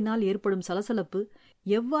தாவலினால் ஏற்படும் சலசலப்பு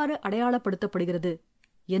எவ்வாறு அடையாளப்படுத்தப்படுகிறது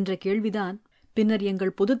என்ற கேள்விதான் பின்னர்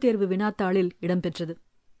எங்கள் பொதுத் தேர்வு வினாத்தாளில் இடம்பெற்றது.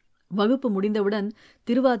 வகுப்பு முடிந்தவுடன்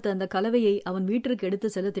திருவாத்து அந்த கலவையை அவன் வீட்டிற்கு எடுத்து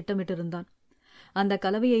செல்ல திட்டமிட்டிருந்தான். அந்த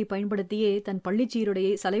கலவையை பயன்படுத்தியே தன்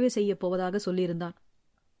பள்ளிச்சீருடையை சலவை செய்யப் போவதாக சொல்லியிருந்தான்.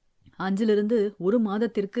 அஞ்சிலிருந்து 1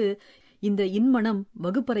 மாதத்திற்கு இந்த இன்மணம்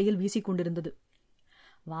வகுப்பறையில் வீசிக்கொண்டிருந்தது.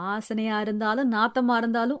 வாசனையா இருந்தாலும் நாத்தமா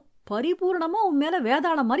இருந்தாலும் பரிபூர்ணமா உன் மேல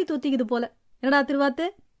வேதாளம் மாதிரி தொத்திக்குது போல, என்னடா திருவாத்து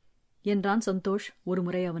என்றான் சந்தோஷ்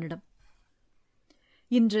ஒருமுறை அவனிடம்.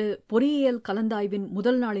 இன்று பொறியியல் கலந்தாய்வின்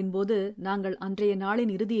முதல் நாளின் போது நாங்கள் அன்றைய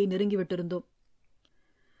நாளின் இறுதியை நெருங்கிவிட்டிருந்தோம்.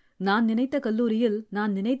 நான் நினைத்த கல்லூரியில்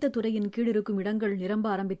நான் நினைத்த துறையின் கீழிருக்கும் இடங்கள் நிரம்ப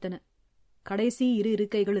ஆரம்பித்தன. கடைசி 2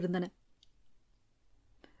 இருக்கைகள் இருந்தன.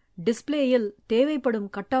 டிஸ்பிளேயில் தேவைப்படும்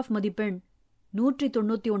கட் ஆஃப் மதிப்பெண்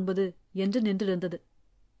 199 என்று நின்றிருந்தது.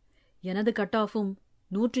 எனது கட் ஆஃபும்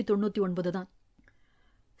 199 தான்.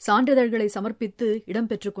 சான்றிதழ்களை சமர்ப்பித்து இடம்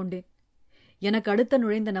பெற்றுக் கொண்டேன். எனக்கு அடுத்த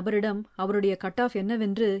நுழைந்த நபரிடம் அவருடைய கட் ஆஃப்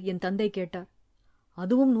என்னவென்று என் தந்தை கேட்டார்.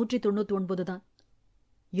 அதுவும் 199 தான்.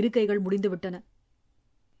 இருக்கைகள் முடிந்துவிட்டன.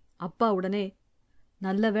 அப்பா உடனே,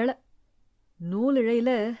 நல்ல வேளை, நூல் இழையில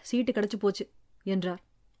சீட்டு கிடைச்சு போச்சு என்றார்.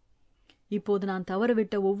 இப்போது நான்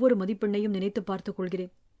தவறவிட்ட ஒவ்வொரு மதிப்பெண்ணையும் நினைத்து பார்த்துக்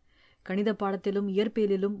கொள்கிறேன். கணித பாடத்திலும்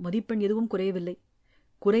இயற்பியலிலும் மதிப்பெண் எதுவும் குறையவில்லை.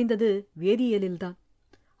 குறைந்தது வேதியியலில்தான்,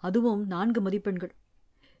 அதுவும் 4 மதிப்பெண்கள்.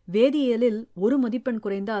 வேதியியலில் 1 மதிப்பெண்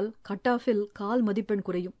குறைந்தால் கட் ஆஃபில் 1/4 மதிப்பெண்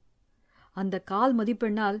குறையும். அந்த 1/4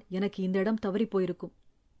 மதிப்பெண்ணால் எனக்கு இந்த இடம் தவறி போயிருக்கும்.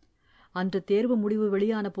 அன்று தேர்வு முடிவு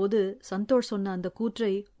வெளியான போது சந்தோஷ் சொன்ன அந்த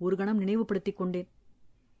கூற்றை ஒரு கணம் நினைவுபடுத்திக் கொண்டேன்.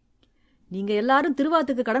 நீங்க எல்லாரும்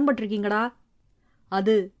திருவாத்துக்கு கடன்பட்டிருக்கீங்கடா.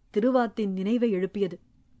 அது திருவாத்தின் நினைவை எழுப்பியது.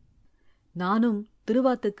 நானும்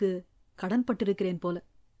திருவாத்துக்கு கடன்பட்டிருக்கிறேன் போல.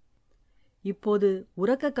 இப்போது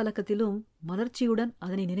உறக்க கலக்கத்திலும் மலர்ச்சியுடன்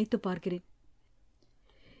அதனை நினைத்து பார்க்கிறேன்.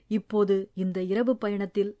 இப்போது இந்த இரவு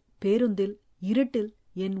பயணத்தில், பேருந்தில், இருட்டில்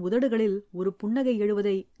என் உதடுகளில் ஒரு புன்னகை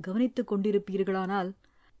எழுவதை கவனித்துக் கொண்டிருப்பீர்களானால்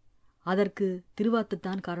அதற்கு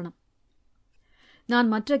திருவாத்துத்தான் காரணம். நான்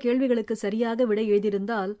மற்ற கேள்விகளுக்கு சரியாக விடை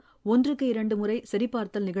எழுதியிருந்தால் 1க்கு 2 முறை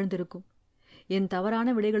சரிபார்த்தல் நிகழ்ந்திருக்கும். என் தவறான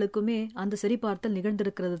விடைகளுக்குமே அந்த சரிபார்த்தல்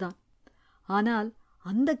நிகழ்ந்திருக்கிறது தான். ஆனால்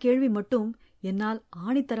அந்த கேள்வி மட்டும் என்னால்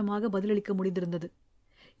ஆணித்தரமாக பதிலளிக்க முடிந்திருந்தது.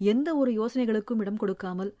 எந்த ஒரு யோசனைகளுக்கும் இடம்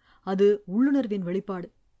கொடுக்காமல். அது உள்ளுணர்வின் வெளிப்பாடு.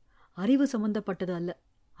 அறிவு சம்பந்தப்பட்டது அல்ல,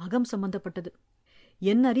 அகம் சம்பந்தப்பட்டது.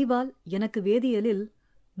 என் அறிவால் எனக்கு வேதியியலில்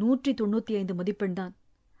 195 மதிப்பெண் தான்.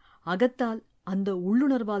 அகத்தால், அந்த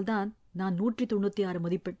உள்ளுணர்வால் தான் நான் 196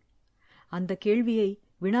 மதிப்பெண். அந்த கேள்வியை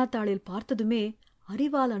வினாத்தாளில் பார்த்ததுமே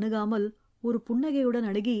அறிவால் அணுகாமல் ஒரு புன்னகையுடன்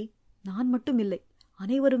அணுகி, நான் மட்டும் இல்லை,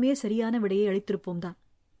 அனைவருமே சரியான விடையை அளித்திருப்போம் தான்.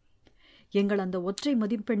 எங்கள் அந்த ஒற்றை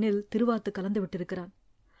மதிப்பெண்ணில் திருவாத்து கலந்து விட்டிருக்கிறான்.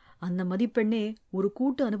 அந்த மதிப்பெண்ணே ஒரு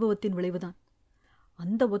கூட்டு அனுபவத்தின் விளைவுதான்.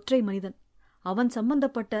 அந்த ஒற்றை மனிதன், அவன்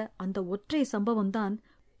சம்பந்தப்பட்ட அந்த ஒற்றை சம்பவம்தான்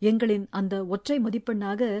எங்களின் அந்த ஒற்றை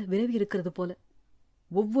மதிப்பெண்ணாக விரவியிருக்கிறது போல.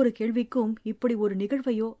 ஒவ்வொரு கேள்விக்கும் இப்படி ஒரு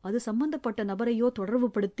நிகழ்வையோ அது சம்பந்தப்பட்ட நபரையோ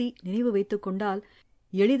தொடர்புபடுத்தி நினைவு வைத்துக் கொண்டால்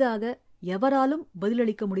எளிதாக எவராலும்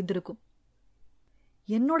பதிலளிக்க முடிந்திருக்கும்.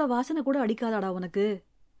 என்னோட வாசனை கூட அடிக்காதாடா உனக்கு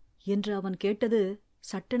என்று அவன் கேட்டது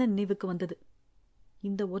சட்டென நினைவுக்கு வந்தது.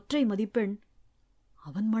 இந்த ஒற்றை மதிப்பெண்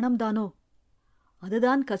அவன் மனம்தானோ?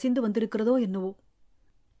 அதுதான் கசிந்து வந்திருக்கிறதோ என்னவோ?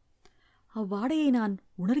 அவ்வாடையை நான்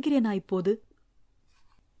உணர்கிறேனா இப்போது?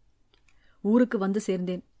 ஊருக்கு வந்து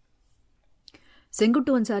சேர்ந்தேன்.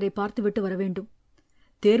 செங்குட்டுவன் சாரை பார்த்துவிட்டு வரவேண்டும்.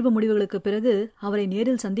 தேர்வு முடிவுகளுக்கு பிறகு அவரை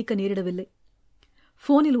நேரில் சந்திக்க நேரிடவில்லை.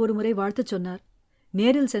 போனில் ஒருமுறை வாழ்த்துச் சொன்னார்.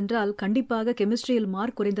 நேரில் சென்றால் கண்டிப்பாக கெமிஸ்ட்ரியில்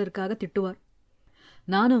மார்க் குறைந்ததற்காக திட்டுவார்.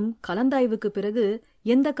 நானும் கலந்தாய்வுக்கு பிறகு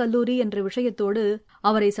எந்த கல்லூரி என்ற விஷயத்தோடு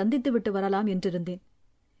அவரை சந்தித்துவிட்டு வரலாம் என்றிருந்தேன்.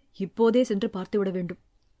 இப்போதே சென்று பார்த்துவிட வேண்டும்.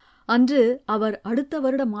 அன்று அவர் அடுத்த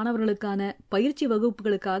வருட மாணவர்களுக்கான பயிற்சி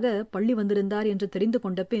வகுப்புகளுக்காக பள்ளி வந்திருந்தார் என்று தெரிந்து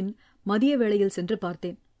கொண்ட பின் மதிய வேளையில் சென்று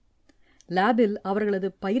பார்த்தேன். லேபில் அவர்களது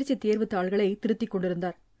பயிற்சி தேர்வு தாள்களை திருத்திக்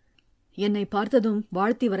கொண்டிருந்தார். என்னை பார்த்ததும்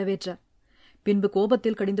வாழ்த்தி வரவேற்றார். பின்பு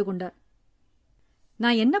கோபத்தில் கடிந்து கொண்டார்.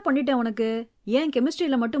 நான் என்ன பண்ணிட்டேன் உனக்கு? ஏன்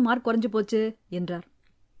கெமிஸ்ட்ரியில மட்டும் மார்க் குறைஞ்சு போச்சு என்றார்.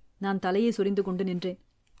 நான் தலையை சொரிந்து கொண்டு நின்றேன்.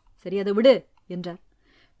 சரி, அதை விடு என்றார்.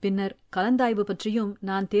 பின்னர் கலந்தாய்வு பற்றியும்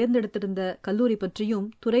நான் தேர்ந்தெடுத்திருந்த கல்லூரி பற்றியும்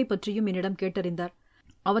துறை பற்றியும் என்னிடம் கேட்டறிந்தார்.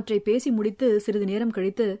 அவற்றை பேசி முடித்து சிறிது நேரம்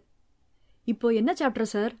கழித்து, இப்போ என்ன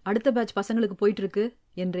சாப்டர் சார் அடுத்த பேட்ச் பசங்களுக்கு போயிட்டு இருக்கு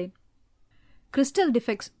என்றேன். கிறிஸ்டல்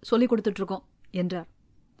டிஃபெக்ட்ஸ் சொல்லிக் கொடுத்துட்டு இருக்கோம் என்றார்.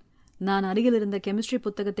 நான் அருகில் இருந்த கெமிஸ்ட்ரி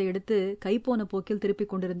புத்தகத்தை எடுத்து கைப்போன போக்கில்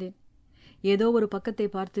திருப்பிக் கொண்டிருந்தேன். ஏதோ ஒரு பக்கத்தை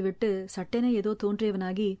பார்த்துவிட்டு சட்டென ஏதோ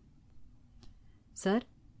தோன்றியவனாகி, சார்,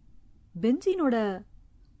 பென்சீனோட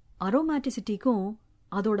அரோமேட்டிசிட்டிக்கும்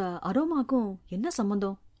அதோட அரோமாக்கும் என்ன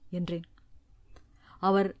சம்பந்தம் என்றேன்.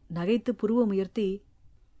 அவர் நகைத்து புருவம் உயர்த்தி,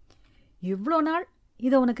 இவ்வளோ நாள்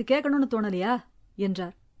இதை உனக்கு கேட்கணும்னு தோணலையா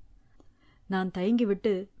என்றார். நான்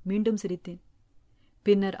தயங்கிவிட்டு மீண்டும் சிரித்தேன்.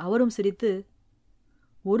 பின்னர் அவரும் சிரித்து,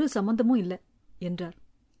 ஒரு சம்பந்தமும் இல்லை என்றார்.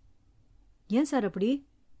 ஏன் சார் அப்படி?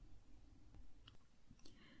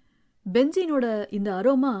 பென்சீனோட இந்த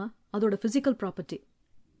அரோமா அதோட பிசிக்கல் ப்ராப்பர்ட்டி.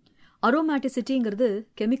 அரோமேட்டிசிட்டிங்கிறது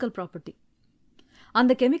கெமிக்கல் ப்ராப்பர்ட்டி.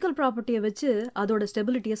 அந்த கெமிக்கல் ப்ராப்பர்ட்டியை வச்சு அதோட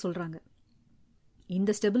ஸ்டெபிலிட்டியை சொல்றாங்க.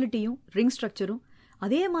 இந்த ஸ்டெபிலிட்டியும் ரிங் ஸ்ட்ரக்சரும்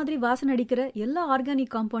அதே மாதிரி வாசனை அடிக்கிற எல்லா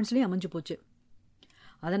ஆர்கானிக் காம்பவுண்ட்ஸ்லையும் அமைஞ்சு போச்சு.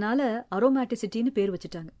 அதனால அரோமேட்டிசிட்டின்னு பேர்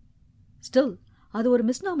வச்சுட்டாங்க. ஸ்டில் அது ஒரு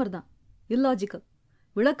மிஸ்நாமர் தான், இல்லாஜிக்கல்,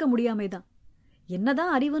 விளக்க முடியாமை தான்.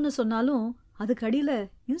 என்னதான் அறிவுன்னு சொன்னாலும் அதுக்கு அடியில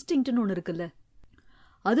இன்ஸ்டிங்க்ட்னு ஒன்று இருக்குல்ல,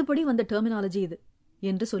 அதுபடி வந்த டெர்மினாலஜி இது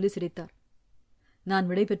என்று சொல்லி சிரித்தார். நான்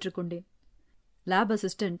விடை பெற்றுக் கொண்டேன். லேப்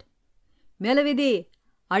அசிஸ்டன்ட், மேலவேதி,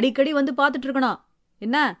 அடிக்கடி வந்து பார்த்துட்டு இருக்கணும்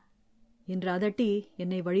என்ன என்று அதட்டி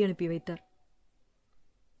என்னை வழி அனுப்பி வைத்தார்.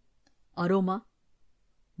 அரோமா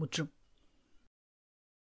முற்றும்.